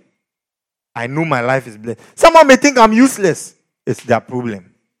 Hey, I know my life is blessed. Someone may think I'm useless. It's their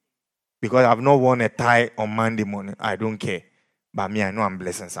problem. Because I've not worn a tie on Monday morning. I don't care. But me, I know I'm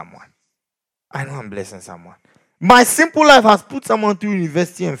blessing someone. My simple life has put someone through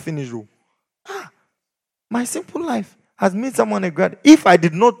university and finished. My simple life has made someone a grad. If I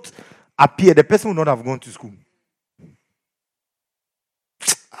did not appear, the person would not have gone to school.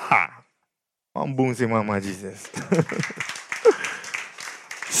 I'm born say Mama Jesus.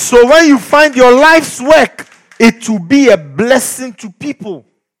 So when you find your life's work, it will be a blessing to people.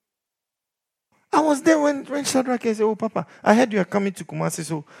 I was there when Shadrach said, oh, Papa, I heard you are coming to Kumasi,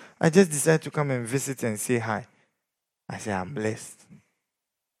 so I just decided to come and visit and say hi. I said, I'm blessed.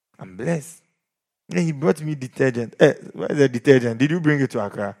 Then he brought me detergent. Where's the detergent? Did you bring it to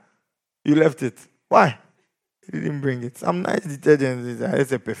Accra? You left it. Why? He didn't bring it. Some nice detergent.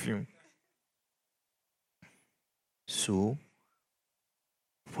 It's a perfume. So,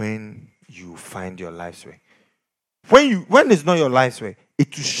 when you find your life's way, when it's not your life's way,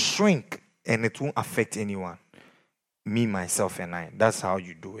 it will shrink and it won't affect anyone. Me, myself, and I. That's how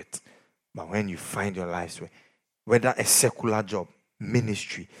you do it. But when you find your life's way, whether a secular job,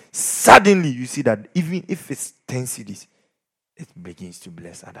 ministry, suddenly you see that even if it's 10 cities, it begins to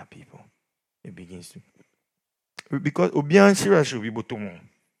bless other people. It begins to. Because Obian Shira should be botomo.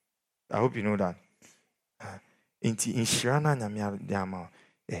 I hope you know that. In Shirana Nyamia,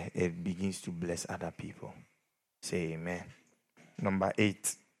 it begins to bless other people. Say amen. Number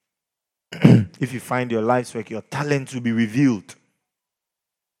 8. If you find your life's work, your talent will be revealed.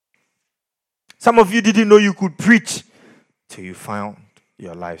 Some of you didn't know you could preach till you found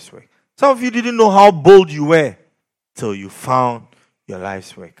your life's work. Some of you didn't know how bold you were till you found your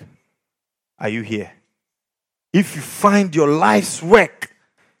life's work. Are you here? If you find your life's work,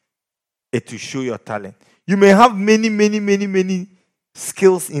 it will show your talent. You may have many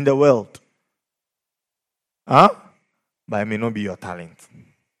skills in the world. But it may not be your talent.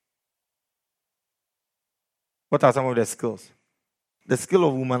 What are some of the skills? The skill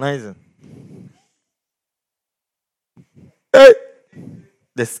of womanizing. Hey!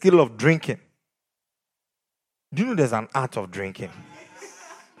 The skill of drinking. Do you know there's an art of drinking?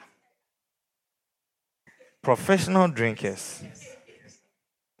 Professional drinkers.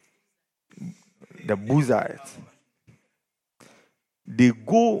 The boozers. They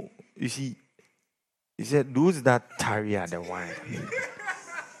go, you see, he said, those that tarry at the wine,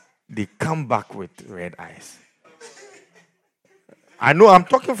 they come back with red eyes. I know I'm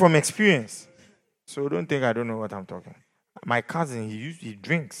talking from experience. So don't think I don't know what I'm talking. My cousin, he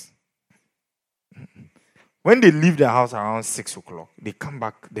drinks. When they leave the house around 6 o'clock, they come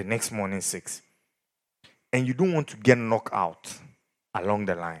back the next morning 6. And you don't want to get knocked out along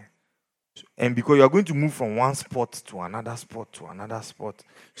the line. And because you are going to move from one spot to another spot to another spot.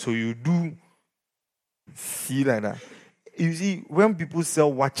 So you do see like that. You see, when people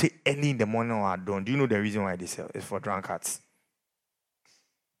sell wache early in the morning or at dawn, do you know the reason why they sell? It's for drunkards.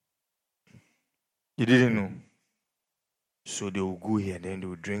 You didn't know. So they will go here, then they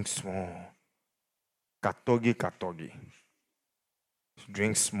will drink small. Katogi.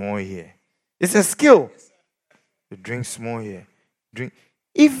 Drink small here. It's a skill. You drink small here. Drink.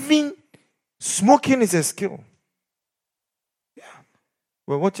 Even smoking is a skill. Yeah.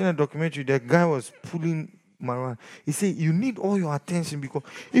 We're watching a documentary. The guy was pulling marijuana. He said, you need all your attention because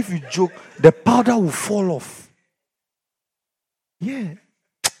if you joke, the powder will fall off. Yeah.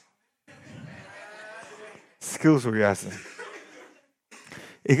 Skills rehearsal.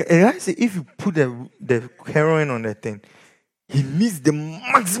 I say, if you put the heroin on the thing, he needs the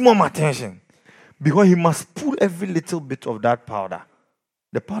maximum attention because he must pull every little bit of that powder.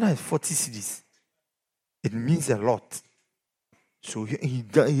 The powder is 40 cedis. It means a lot. So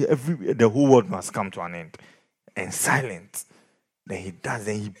the whole world must come to an end. And silent. Then he does,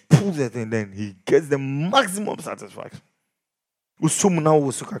 then he pulls it, and then he gets the maximum satisfaction.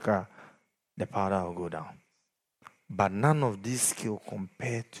 The powder will go down. But none of this skill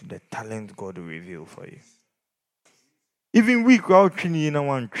compared to the talent God will reveal for you. Even we crowd training in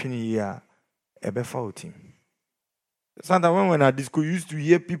one training year, a better team. Sometimes when we're at disco, you used to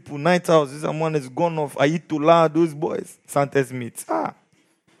hear people, night house, someone has gone off. I eat to la those boys, Santa Smith.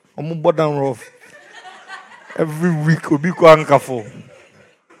 I'm more than rough. Every week, we'll be quite careful.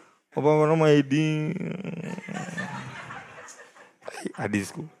 At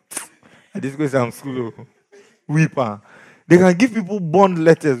disco is some school. Weeper. They can give people bond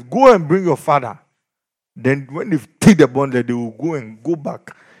letters. Go and bring your father. Then when they take the bond letter, they will go and go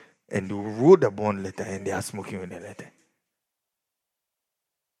back and they will roll the bond letter and they are smoking with the letter.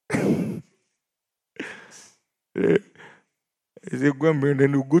 They say go and bring,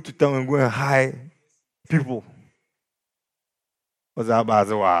 then they will go to town and go and hire people. What's that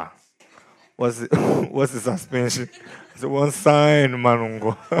about? What's the suspension? So one sign,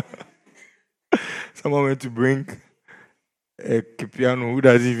 Manungo. Someone went to bring a Kipiano who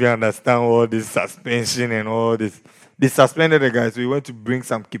doesn't even understand all this suspension and all this. They suspended the guy, so he went to bring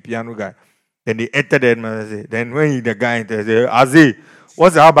some Kipiano guy. Then they entered the headmaster. Then when the guy entered, they said, Azi,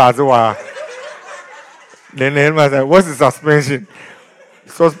 what's the Abazoa? Then the headmaster said, what's the suspension?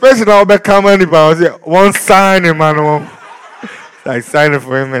 Suspension I'll be coming if I say one sign, man. I signed it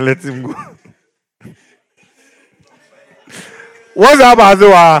for him and let him go. What's the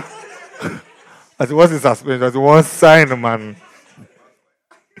Abazoa? I said, what's the suspension? I said, one sign, man.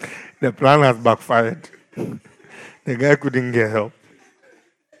 The plan has backfired. The guy couldn't get help.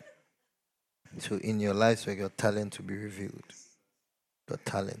 So in your lives, where your talent to be revealed. Your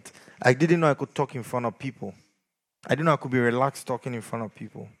talent. I didn't know I could talk in front of people. I didn't know I could be relaxed talking in front of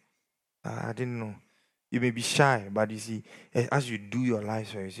people. I didn't know. You may be shy, but you see, as you do your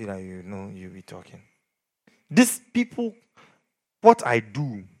lives, you see that you know you'll be talking. These people, what I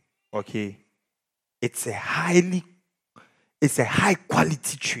do, okay, it's a high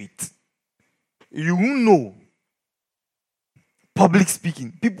quality trait. You will know. Public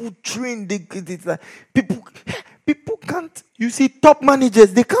speaking. People train, it's like, people can't, you see, top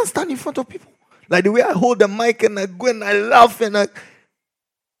managers, they can't stand in front of people. Like the way I hold the mic and I go and I laugh and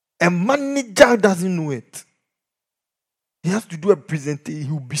a manager doesn't know it. He has to do a presentation.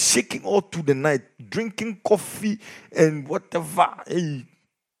 He will be shaking all through the night, drinking coffee and whatever. Hey.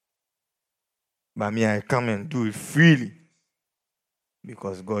 But me, I come and do it freely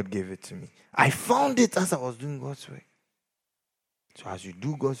because God gave it to me. I found it as I was doing God's work. So as you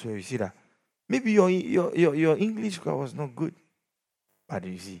do God's work, you see that maybe your English was not good, but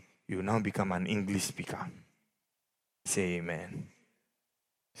you see, you now become an English speaker. Say amen.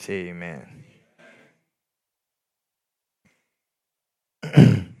 Say amen.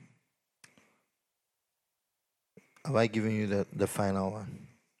 Have I given you the final one?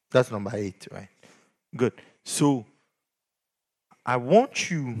 That's number 8, right? Good. So, I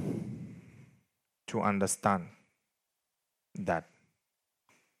want you to understand that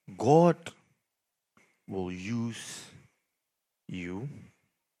God will use you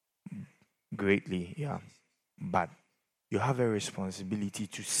greatly, yeah. But you have a responsibility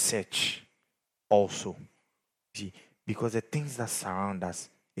to search also. See, because the things that surround us,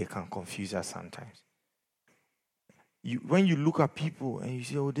 they can confuse us sometimes. When you look at people and you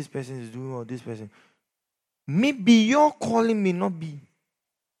say, oh, this person is doing all this person, maybe your calling may not be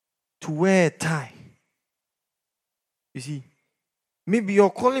to wear a tie. You see, maybe your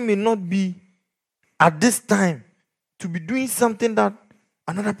calling may not be at this time to be doing something that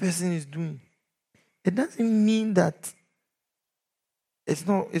another person is doing. It doesn't mean that it's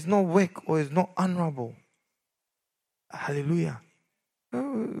not work or it's not honorable. Hallelujah.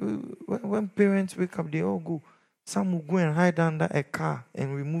 When parents wake up, they all go. Some will go and hide under a car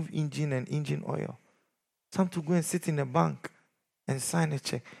and remove engine and engine oil. Some to go and sit in a bank and sign a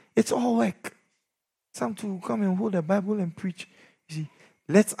check. It's all work. Some to come and hold the Bible and preach. You see,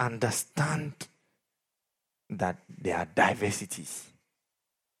 let's understand that there are diversities.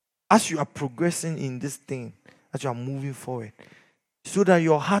 As you are progressing in this thing, as you are moving forward, so that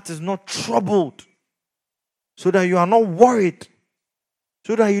your heart is not troubled. so that you are not worried,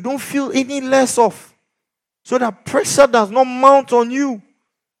 so that you don't feel any less of, so that pressure does not mount on you.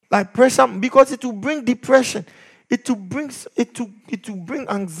 Like pressure, because it will bring depression. It will bring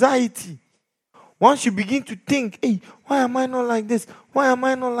anxiety. Once you begin to think, hey, why am I not like this? Why am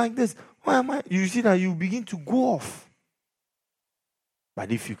I not like this? Why am I? You see that you begin to go off.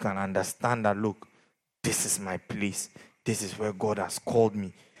 But if you can understand that, look, this is my place. This is where God has called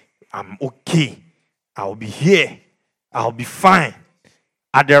me. I'm okay. I'll be here. I'll be fine.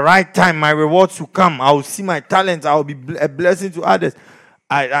 At the right time, my rewards will come. I'll see my talents. I'll be a blessing to others.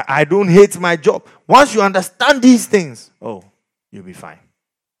 I don't hate my job. Once you understand these things, oh, you'll be fine.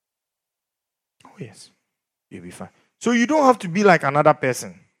 Oh, yes. You'll be fine. So you don't have to be like another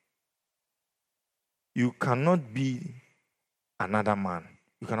person. You cannot be another man.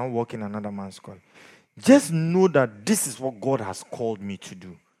 You cannot walk in another man's calling. Just know that this is what God has called me to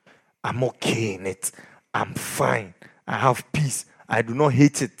do. I'm okay in it. I'm fine. I have peace. I do not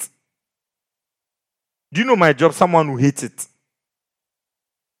hate it. Do you know my job? Someone who hates it.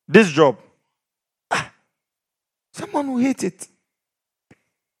 This job. Someone who hates it.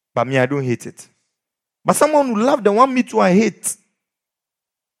 But me, I don't hate it. But someone who loves the one me too, I hate.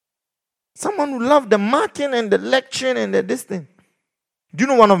 Someone who loves the marking and the lecturing and the this thing. Do you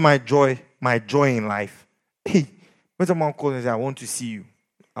know one of my joy in life? Hey, when someone calls and says, I want to see you.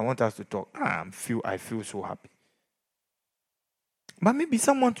 I want us to talk. I feel so happy. But maybe when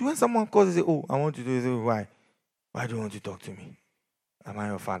someone calls and says, oh, I want to do this, why? Why do you want to talk to me? Am I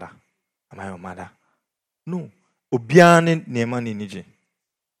your father? Am I your mother? No. Obiane Neman Nije.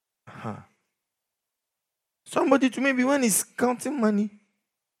 Somebody to maybe when he's counting money,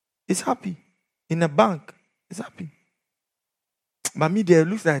 is happy. In a bank, is happy. But me there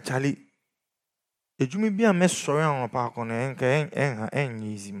looks like Charlie. You may be a mess sorry on a park on and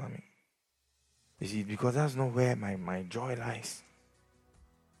easy, mommy. You see, because that's not where my joy lies.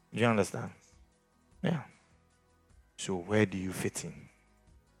 Do you understand? Yeah. So where do you fit in?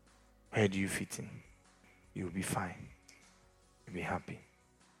 Where do you fit in? You'll be fine. You'll be happy.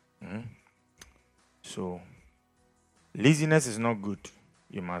 So laziness is not good.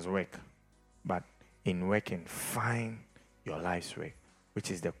 You must work. But in working, find your life's work, which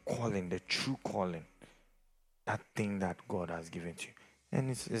is the calling, the true calling. That thing that God has given to you.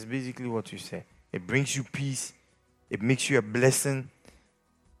 And it's basically what you say. It brings you peace. It makes you a blessing.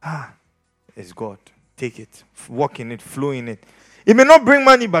 It's God. Take it. Walk in it. Flow in it. It may not bring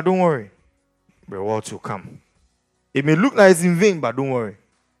money, but don't worry. Rewards will come. It may look like it's in vain, but don't worry.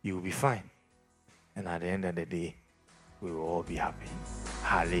 You will be fine. And at the end of the day, we will all be happy.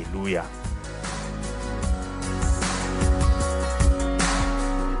 Hallelujah.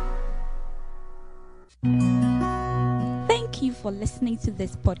 Thank you for listening to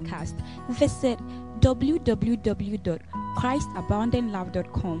this podcast. Visit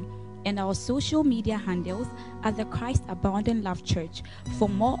www.christaboundinglove.com and our social media handles at the Christ Abounding Love Church for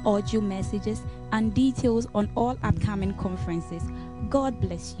more audio messages and details on all upcoming conferences. God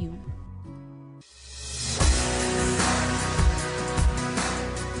bless you.